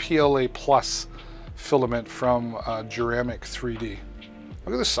 This is the PLA Plus filament from Duramic 3D.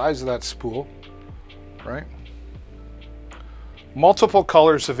 Look at the size of that spool, right? Multiple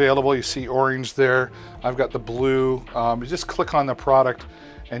colors available. You see orange there. I've got the blue. You just click on the product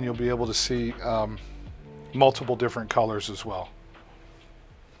and you'll be able to see multiple different colors as well.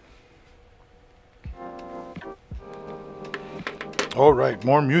 All right,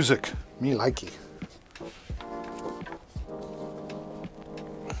 more music. Me likey.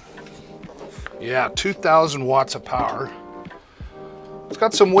 Yeah, 2,000 watts of power. It's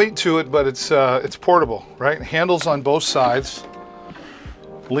got some weight to it, but it's portable, right? Handles on both sides.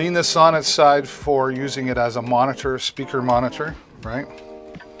 Lean this on its side for using it as a monitor, speaker monitor, right?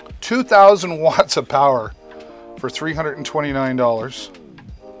 2,000 watts of power for $329,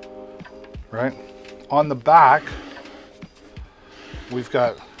 right? On the back, we've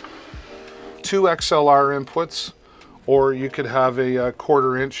got 2 XLR inputs, or you could have a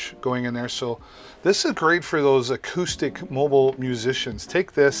 1/4 inch going in there. So this is great for those acoustic mobile musicians.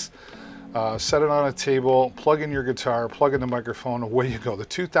 Take this, set it on a table, plug in your guitar, plug in the microphone, away you go. The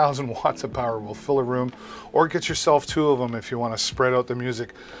 2,000 watts of power will fill a room, or get yourself 2 of them if you want to spread out the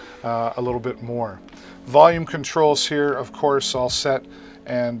music a little bit more. Volume controls here, of course, all set,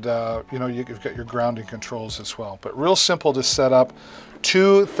 and you know, you've got your grounding controls as well. But real simple to set up.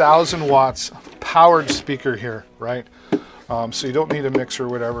 2,000 watts powered speaker here, right? So you don't need a mixer or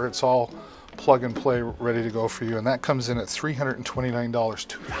whatever. It's all plug and play, ready to go for you. And that comes in at $329.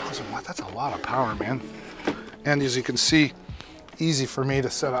 2,000 watts, that's a lot of power, man. And as you can see, easy for me to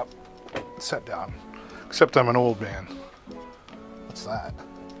set down. Except I'm an old man. What's that?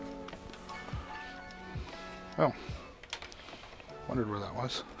 Oh, wondered where that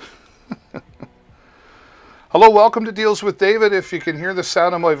was. Hello, welcome to Deals with David. If you can hear the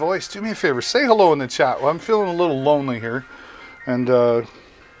sound of my voice, do me a favor, say hello in the chat. Well, I'm feeling a little lonely here, and I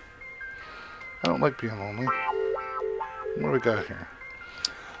don't like being lonely. What do we got here?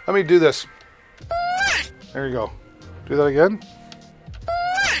 Let me do this. There you go. Do that again.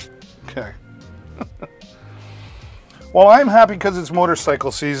 Okay. Well, I'm happy because it's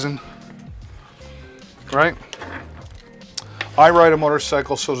motorcycle season, right? I ride a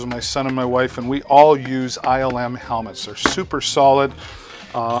motorcycle, so does my son and my wife, and we all use ILM helmets. They're super solid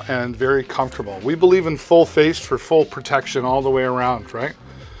and very comfortable. We believe in full face for full protection all the way around, right?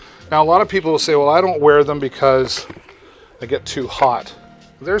 Now, a lot of people will say, well, I don't wear them because they get too hot.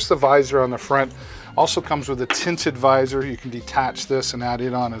 There's the visor on the front. Also comes with a tinted visor. You can detach this and add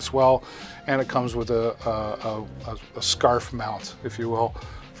it on as well. And it comes with a scarf mount, if you will,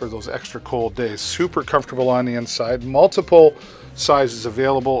 for those extra cold days. Super comfortable on the inside. Multiple sizes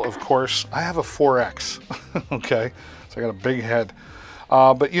available, of course. I have a 4X, okay? So I got a big head.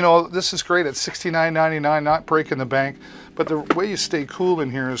 But you know, this is great at $69.99, not breaking the bank. But the way you stay cool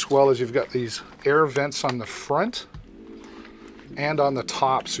in here as well is you've got these air vents on the front and on the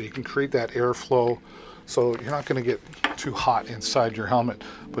top, so you can create that airflow. So you're not going to get too hot inside your helmet,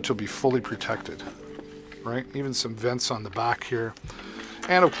 but you'll be fully protected, right? Even some vents on the back here.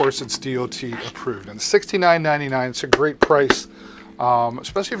 And of course, it's DOT approved. And $69.99, it's a great price,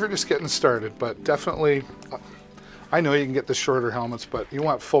 especially if you're just getting started. But definitely, I know you can get the shorter helmets, but you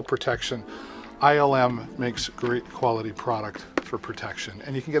want full protection. ILM makes great quality product for protection,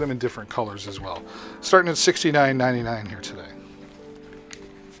 and you can get them in different colors as well. Starting at $69.99 here today.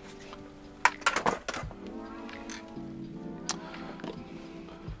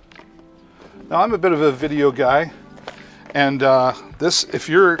 Now, I'm a bit of a video guy, and if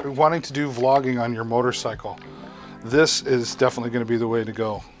you're wanting to do vlogging on your motorcycle, this is definitely going to be the way to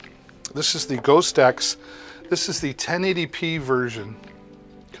go. This is the Ghost X. This is the 1080p version,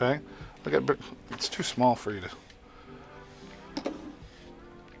 okay? Look at, it's too small for you to,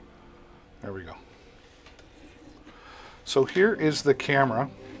 there we go. So here is the camera,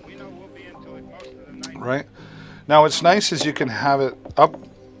 right? Now what's nice is you can have it up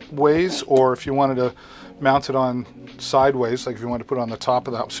ways, or if you wanted to mount it on sideways, like if you want to put it on the top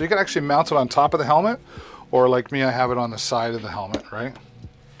of the helmet. So you can actually mount it on top of the helmet, or like me, I have it on the side of the helmet, right?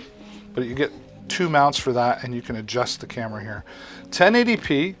 But you get two mounts for that, and you can adjust the camera here.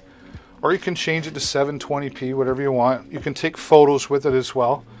 1080p, or you can change it to 720p, whatever you want. You can take photos with it as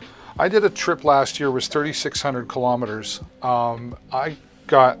well. I did a trip last year, it was 3,600 kilometers. I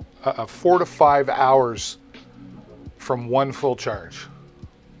got 4 to 5 hours from one full charge.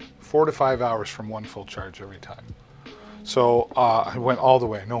 4 to 5 hours from one full charge every time. So I went all the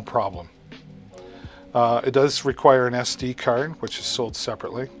way, no problem. It does require an SD card, which is sold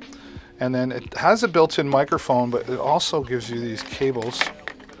separately. And then it has a built-in microphone, but it also gives you these cables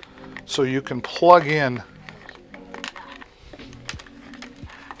so you can plug in.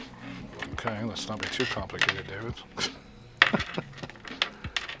 Okay, let's not be too complicated, David.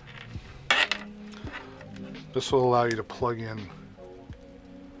 This will allow you to plug in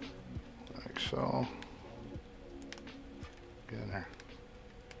like so. Get in there.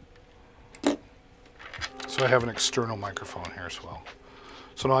 So I have an external microphone here as well.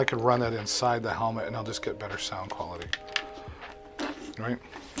 So now I can run that inside the helmet and I'll just get better sound quality. Right?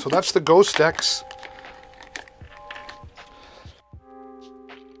 So that's the Ghost X.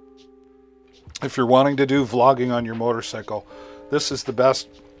 If you're wanting to do vlogging on your motorcycle, this is the best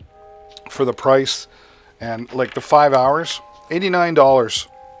for the price. And like the 5 hours, $89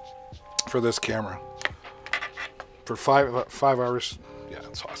 for this camera. For five hours, yeah,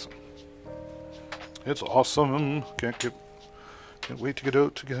 it's awesome. It's awesome. Can't wait to get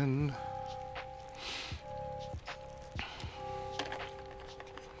out again.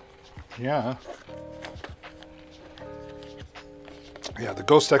 Yeah. Yeah, the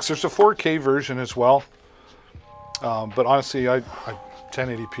Ghost X. There's a 4K version as well. But honestly,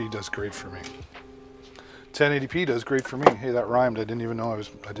 1080p does great for me. 1080p does great for me. Hey, that rhymed. I didn't even know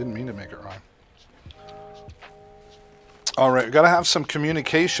I didn't mean to make it rhyme. All right, you got to have some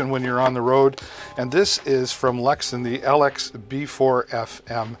communication when you're on the road. And this is from Lexan, the LX B4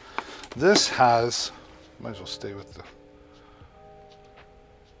 FM. This has, might as well stay with the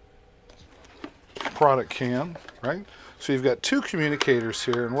product cam, right? So you've got two communicators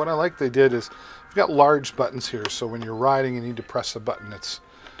here. And what I like they did is you've got large buttons here. So when you're riding, you need to press a button. It's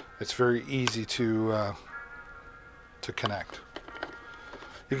very easy to connect.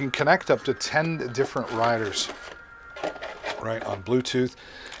 You can connect up to 10 different riders, right, on Bluetooth.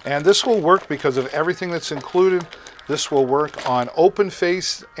 And this will work because of everything that's included. This will work on open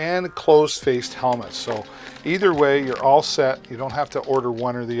face and closed faced helmets. So either way, you're all set. You don't have to order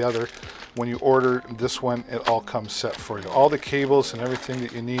one or the other. When you order this one, it all comes set for you. All the cables and everything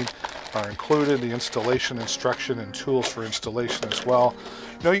that you need are included, the installation instruction and tools for installation as well.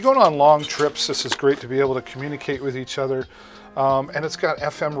 You know, you're going on long trips, this is great to be able to communicate with each other. And it's got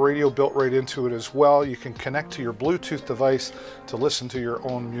FM radio built right into it as well. You can connect to your Bluetooth device to listen to your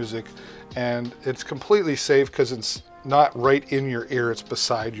own music, and it's completely safe because it's not right in your ear, it's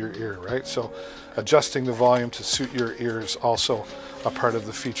beside your ear, right? So adjusting the volume to suit your ear is also a part of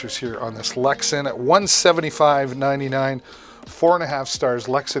the features here on this Lexan at $175.99, 4.5 stars.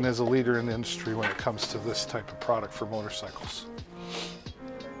 Lexan is a leader in the industry when it comes to this type of product for motorcycles.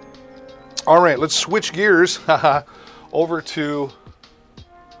 All right, let's switch gears over to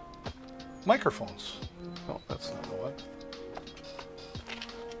microphones. Oh, that's not the one.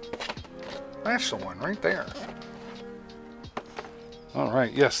 That's the one right there. All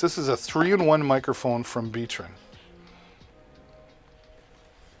right, yes, this is a 3-in-1 microphone from Beatron.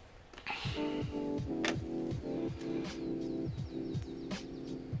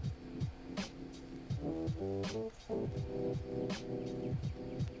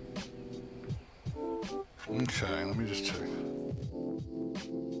 Okay, let me just check.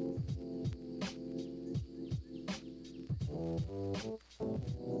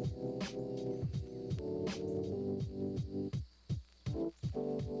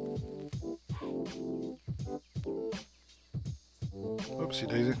 Oopsie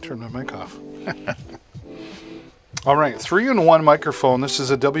daisy, turn my mic off. All right, 3-in-1 microphone. This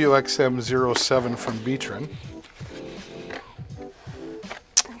is a WXM07 from Beatron.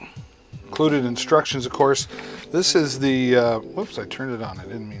 Included instructions, of course. This is the, whoops, I turned it on. I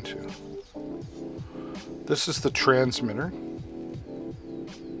didn't mean to. This is the transmitter.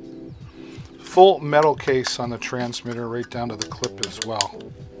 Full metal case on the transmitter, right down to the clip as well.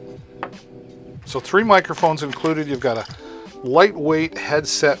 So 3 microphones included. You've got a lightweight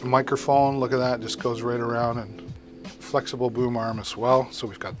headset microphone. Look at that, just goes right around, and flexible boom arm as well. So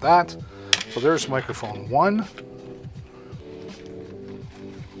we've got that. So there's microphone 1.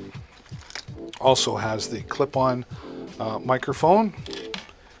 Also has the clip-on microphone,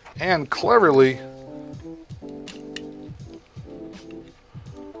 and cleverly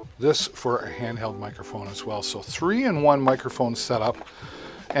this for a handheld microphone as well. So 3-in-1 microphone setup,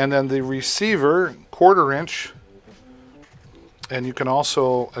 and then the receiver 1/4 inch, and you can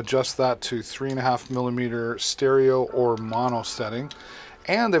also adjust that to 3.5mm stereo or mono setting.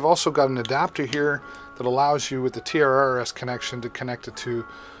 And they've also got an adapter here that allows you with the TRRS connection to connect it to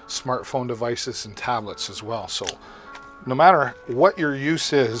smartphone devices and tablets as well. So no matter what your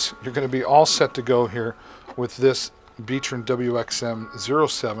use is, you're going to be all set to go here with this Beatron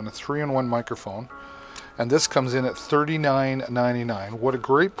WXM07, a 3-in-1 microphone. And this comes in at $39.99. What a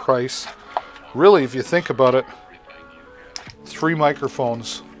great price. Really, if you think about it, 3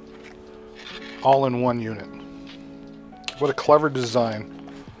 microphones all in one unit. What a clever design,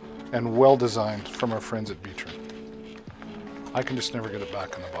 and well designed from our friends at Beatron. I can just never get it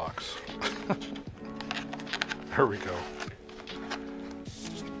back in the box. There we go.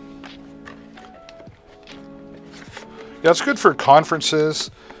 Yeah, it's good for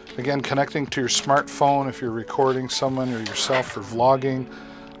conferences. Again, connecting to your smartphone if you're recording someone or yourself for vlogging.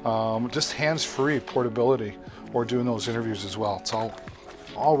 Just hands-free portability, or doing those interviews as well. It's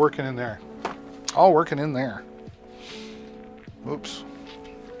all working in there. All working in there. Oops.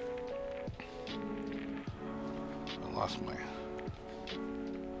 I lost my...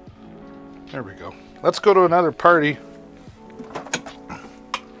 There we go. Let's go to another party.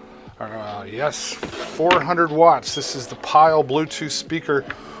 Yes, 400 watts. This is the Pyle Bluetooth speaker,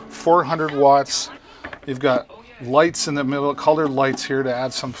 400 watts. You've got lights in the middle, colored lights here to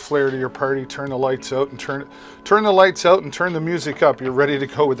add some flair to your party. Turn the lights out and turn the lights out and turn the music up. You're ready to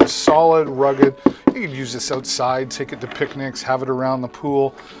go with a solid, rugged. You can use this outside, take it to picnics, have it around the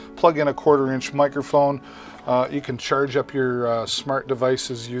pool. Plug in a 1/4 inch microphone. You can charge up your smart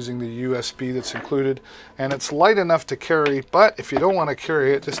devices using the USB that's included, and it's light enough to carry, but if you don't want to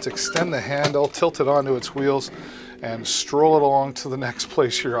carry it, just extend the handle, tilt it onto its wheels, and stroll it along to the next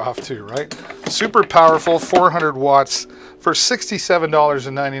place you're off to, right? Super powerful, 400 watts. For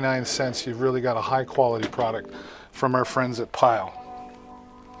 $67.99, you've really got a high quality product from our friends at Pyle.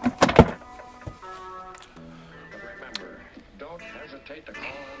 Remember, don't hesitate to call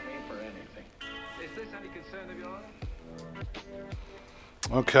on me for anything. Is this any concern of yours?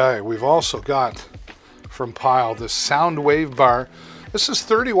 Okay, we've also got from Pyle this Soundwave bar. This is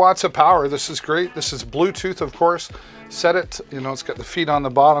 30 watts of power. This is great. This is Bluetooth, of course. Set it, you know, it's got the feet on the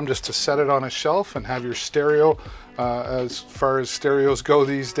bottom just to set it on a shelf and have your stereo, as far as stereos go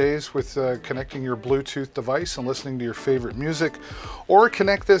these days, with connecting your Bluetooth device and listening to your favorite music, or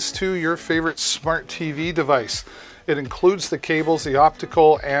connect this to your favorite smart TV device. It includes the cables, the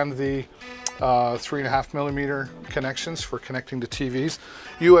optical and the 3.5 millimeter connections for connecting to TVs.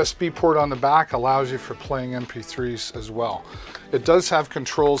 USB port on the back allows you for playing MP3s as well. It does have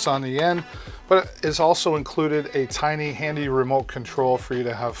controls on the end, but it is also included a tiny handy remote control for you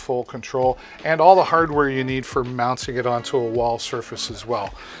to have full control, and all the hardware you need for mounting it onto a wall surface as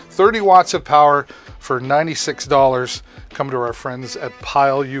well. 30 watts of power for $96. Come to our friends at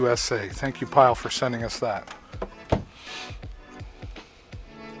Pyle USA. Thank you, Pyle, for sending us that.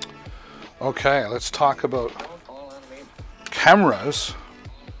 Okay, let's talk about cameras.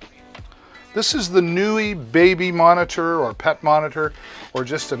 This is the Newey baby monitor or pet monitor, or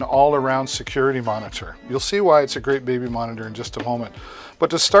just an all-around security monitor. You'll see why it's a great baby monitor in just a moment.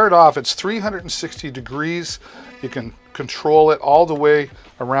 But to start off, it's 360 degrees. You can control it all the way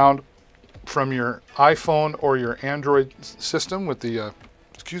around from your iPhone or your Android system with the,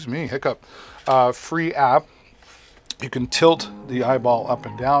 free app. You can tilt the eyeball up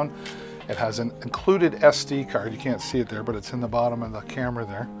and down. It has an included SD card. You can't see it there, but it's in the bottom of the camera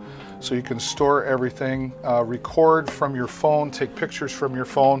there. So you can store everything, record from your phone, take pictures from your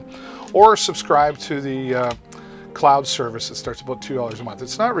phone, or subscribe to the cloud service. It starts about $2 a month.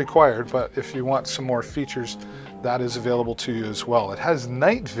 It's not required, but if you want some more features, that is available to you as well. It has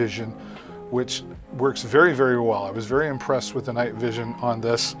night vision, which works very, very well. I was very impressed with the night vision on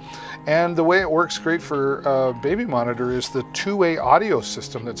this. And the way it works great for a baby monitor is the two-way audio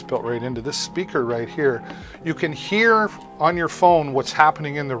system that's built right into this speaker right here. You can hear on your phone what's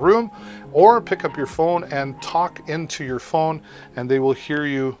happening in the room, or pick up your phone and talk into your phone, and they will hear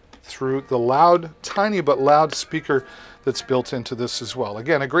you through the loud, tiny but loud speaker that's built into this as well.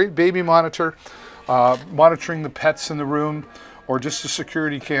 Again, a great baby monitor, monitoring the pets in the room, or just a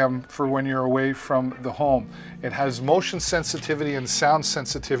security cam for when you're away from the home. It has motion sensitivity and sound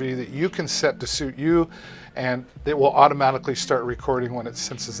sensitivity that you can set to suit you, and it will automatically start recording when it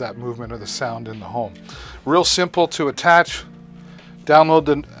senses that movement or the sound in the home. Real simple to attach. Download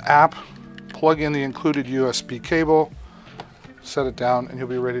the app, plug in the included USB cable, set it down, and you'll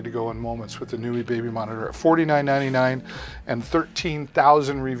be ready to go in moments with the Newey baby monitor at $49.99 and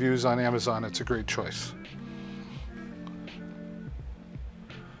 13,000 reviews on Amazon. It's a great choice.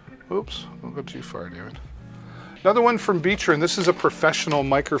 Oops, don't go too far, David. Another one from Beacher, and this is a professional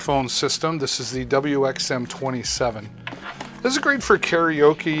microphone system. This is the WXM27. This is great for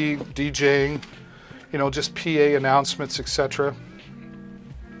karaoke, DJing, you know, just PA announcements, etc.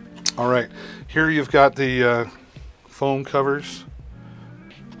 All right, here you've got the foam covers.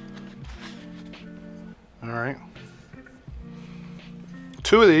 All right.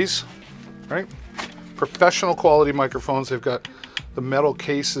 Two of these, right? Professional quality microphones. They've got the metal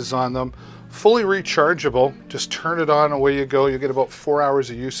cases on them, fully rechargeable. Just turn it on, away you go. You get about 4 hours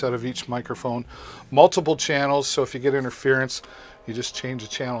of use out of each microphone. Multiple channels, so if you get interference, you just change the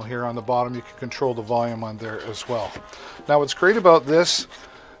channel here on the bottom. You can control the volume on there as well. Now what's great about this,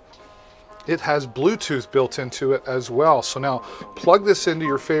 it has Bluetooth built into it as well. So now plug this into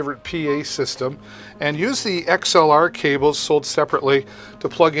your favorite PA system and use the XLR cables sold separately to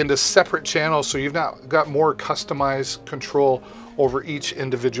plug into separate channels, so you've now got more customized control over each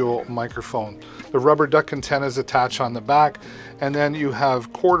individual microphone. The rubber duck antennas attach on the back, and then you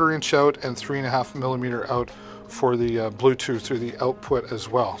have 1/4 inch out and 3.5 millimeter out for the Bluetooth through the output as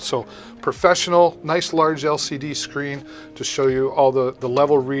well. So professional, nice large LCD screen to show you all the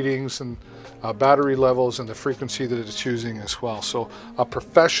level readings and battery levels and the frequency that it's using as well. So a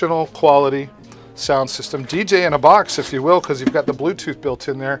professional quality sound system. DJ in a box, if you will, because you've got the Bluetooth built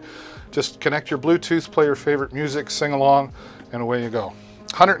in there. Just connect your Bluetooth, play your favorite music, sing along, and away you go.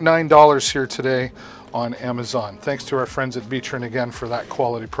 $109 here today on Amazon. Thanks to our friends at Beacher again for that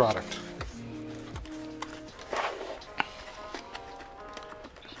quality product.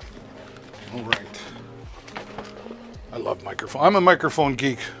 All right. I love microphone. I'm a microphone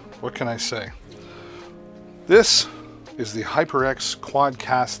geek. What can I say? This is the HyperX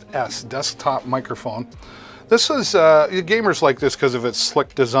Quadcast S desktop microphone. This is, gamers like this because of its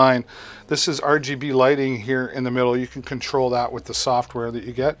slick design. This is RGB lighting here in the middle. You can control that with the software that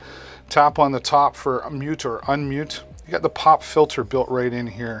you get. Tap on the top for mute or unmute. You got the pop filter built right in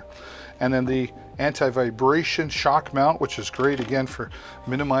here. And then the anti-vibration shock mount, which is great again for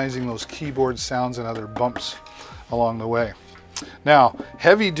minimizing those keyboard sounds and other bumps along the way. Now,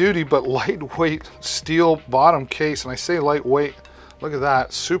 heavy duty but lightweight steel bottom case, and I say lightweight, look at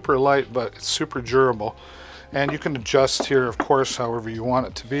that, super light but it's super durable. And you can adjust here, of course, however you want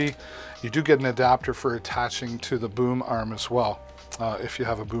it to be. You do get an adapter for attaching to the boom arm as well, if you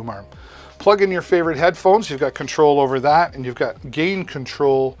have a boom arm. Plug in your favorite headphones, you've got control over that, and you've got gain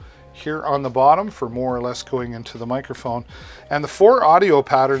control here on the bottom for more or less going into the microphone. And the 4 audio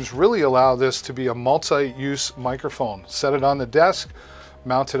patterns really allow this to be a multi-use microphone. Set it on the desk,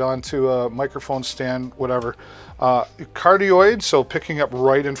 mount it onto a microphone stand, whatever. Cardioid, so picking up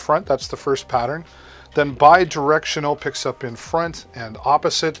right in front, that's the first pattern. Then bi-directional, picks up in front and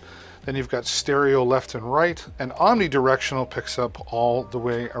opposite. Then you've got stereo left and right, and omnidirectional picks up all the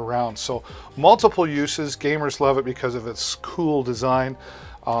way around. So multiple uses. Gamers love it because of its cool design.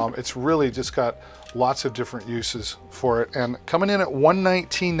 It's really just got lots of different uses for it. And coming in at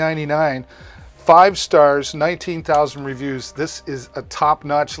 $119.99, 5 stars, 19,000 reviews. This is a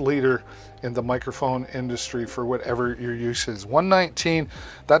top-notch leader in the microphone industry for whatever your use is. $119,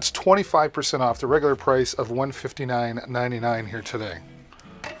 that's 25% off the regular price of $159.99 here today.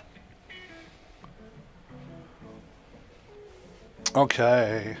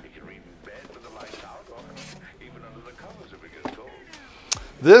 Okay.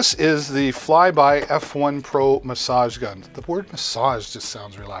 This is the Flyby F1 Pro massage gun. The word massage just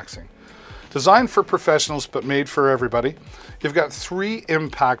sounds relaxing. Designed for professionals, but made for everybody. You've got 3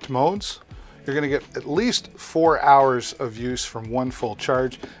 impact modes. You're going to get at least 4 hours of use from one full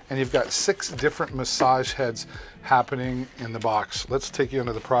charge, and you've got 6 different massage heads happening in the box. Let's take you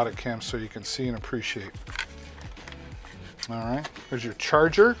into the product cam so you can see and appreciate. All right, there's your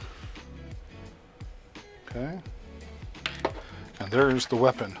charger. Okay. And there's the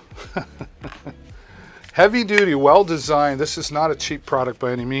weapon. Heavy duty, well designed. This is not a cheap product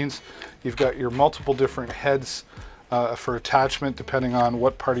by any means. You've got your multiple different heads for attachment depending on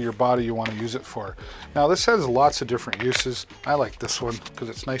what part of your body you want to use it for. Now this has lots of different uses. I like this one because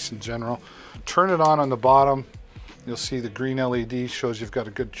it's nice and general. Turn it on the bottom. You'll see the green LED shows you've got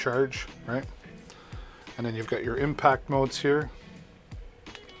a good charge, right? And then you've got your impact modes here.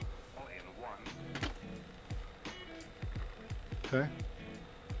 Okay.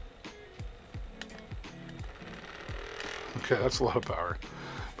 Okay, that's a lot of power.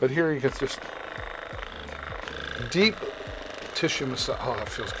 But here you get this deep tissue massage. Oh, that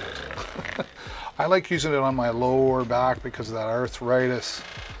feels good. I like using it on my lower back because of that arthritis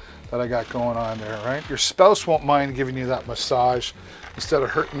that I got going on there, right? Your spouse won't mind giving you that massage. Instead of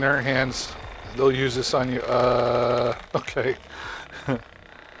hurting their hands, they'll use this on you. Okay.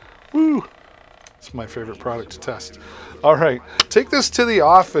 Woo. It's my favorite product to test. All right, take this to the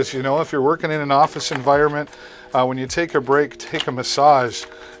office. You know, if you're working in an office environment, when you take a break, take a massage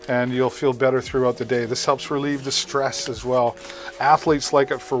and you'll feel better throughout the day. This helps relieve the stress as well. Athletes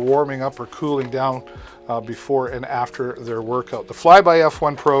like it for warming up or cooling down before and after their workout. The Flyby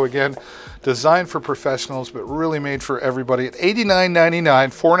F1 Pro, again, designed for professionals, but really made for everybody at $89.99,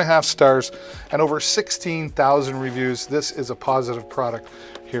 4.5 stars, and over 16,000 reviews. This is a positive product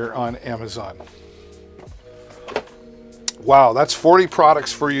here on Amazon. Wow, that's 40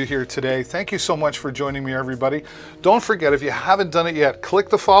 products for you here today. Thank you so much for joining me, everybody. Don't forget, if you haven't done it yet, click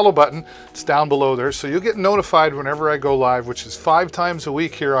the follow button. It's down below there, so you'll get notified whenever I go live, which is 5 times a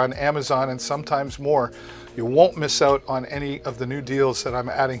week here on Amazon and sometimes more. You won't miss out on any of the new deals that I'm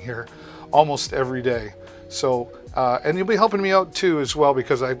adding here almost every day. So, and you'll be helping me out too as well,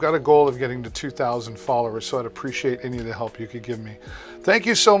 because I've got a goal of getting to 2,000 followers, so I'd appreciate any of the help you could give me. Thank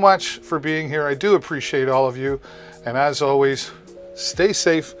you so much for being here. I do appreciate all of you. And as always, stay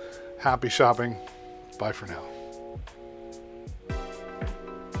safe, happy shopping. Bye for now.